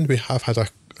that end, we have had a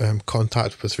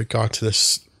contact with regard to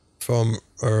this from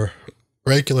our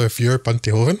regular viewer,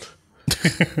 Bunty Hoven.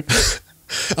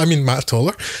 I mean, Matt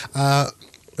Toller.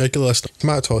 Regular listener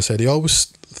Matt Toller said he always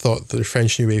thought that the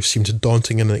French New Wave seemed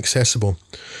daunting and inaccessible.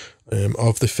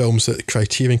 Of the films that the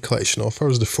Criterion Collection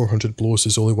offers, The 400 Blows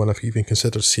is the only one I've even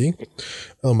considered seeing.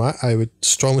 Well, Matt, I would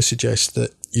strongly suggest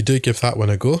that you do give that one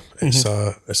a go. It's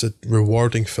a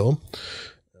rewarding film.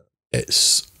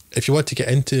 It's, if you want to get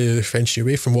into the French New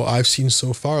Wave, from what I've seen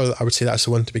so far, I would say that's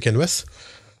the one to begin with.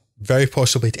 Very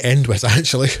possibly to end with,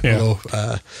 actually. Yeah.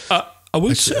 Although, I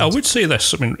would say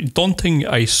this. I mean, daunting,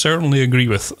 I certainly agree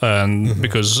with,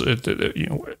 because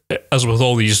as with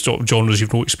all these genres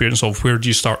you've no experience of, where do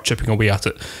you start chipping away at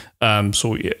it?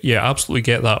 So yeah, absolutely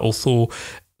get that. Although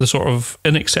the sort of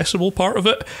inaccessible part of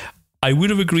it, I would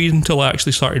have agreed until I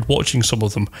actually started watching some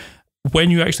of them.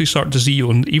 When you actually start to see,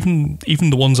 and even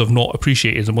the ones I've not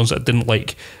appreciated, the ones that I didn't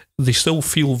like, they still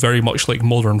feel very much like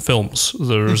modern films.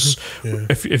 There's,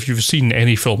 if you've seen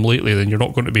any film lately, then you're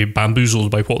not going to be bamboozled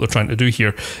by what they're trying to do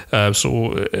here.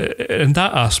 So in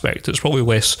that aspect, it's probably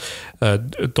less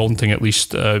daunting. At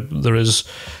least there is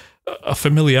a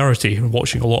familiarity in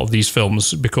watching a lot of these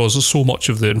films, because so much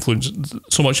of the influence,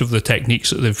 so much of the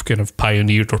techniques that they've kind of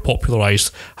pioneered or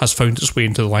popularised has found its way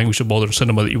into the language of modern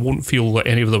cinema, that you won't feel that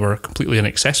any of them are completely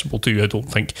inaccessible to you. I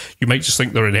don't think. You might just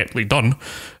think they're ineptly done,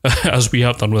 as we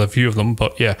have done with a few of them.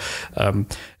 But yeah,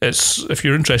 it's, if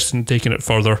you're interested in taking it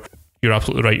further, you're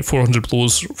absolutely right. 400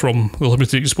 Blows, from the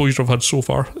limited exposure I've had so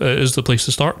far, is the place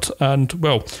to start. And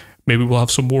well, maybe we'll have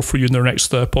some more for you in their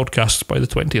next podcast by the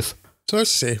 20th. So as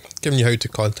I say, giving you how to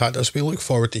contact us, we look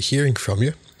forward to hearing from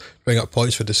you. Bring up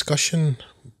points for discussion,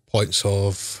 points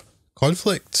of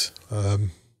conflict,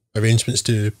 arrangements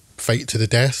to fight to the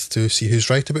death to see who's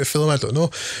right about a film, I don't know.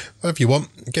 Whatever you want,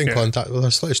 get in contact with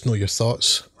us, let us know your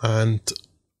thoughts. And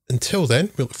until then,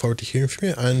 we look forward to hearing from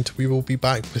you, and we will be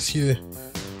back with you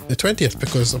the 20th,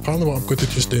 because apparently what I'm going to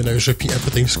just do now is repeat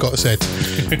everything Scott said.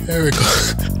 There we go.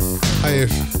 I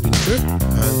have been Drew,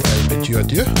 and I bid you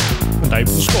adieu. And I'm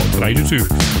Scott, and I do too.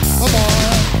 Bye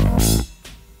bye.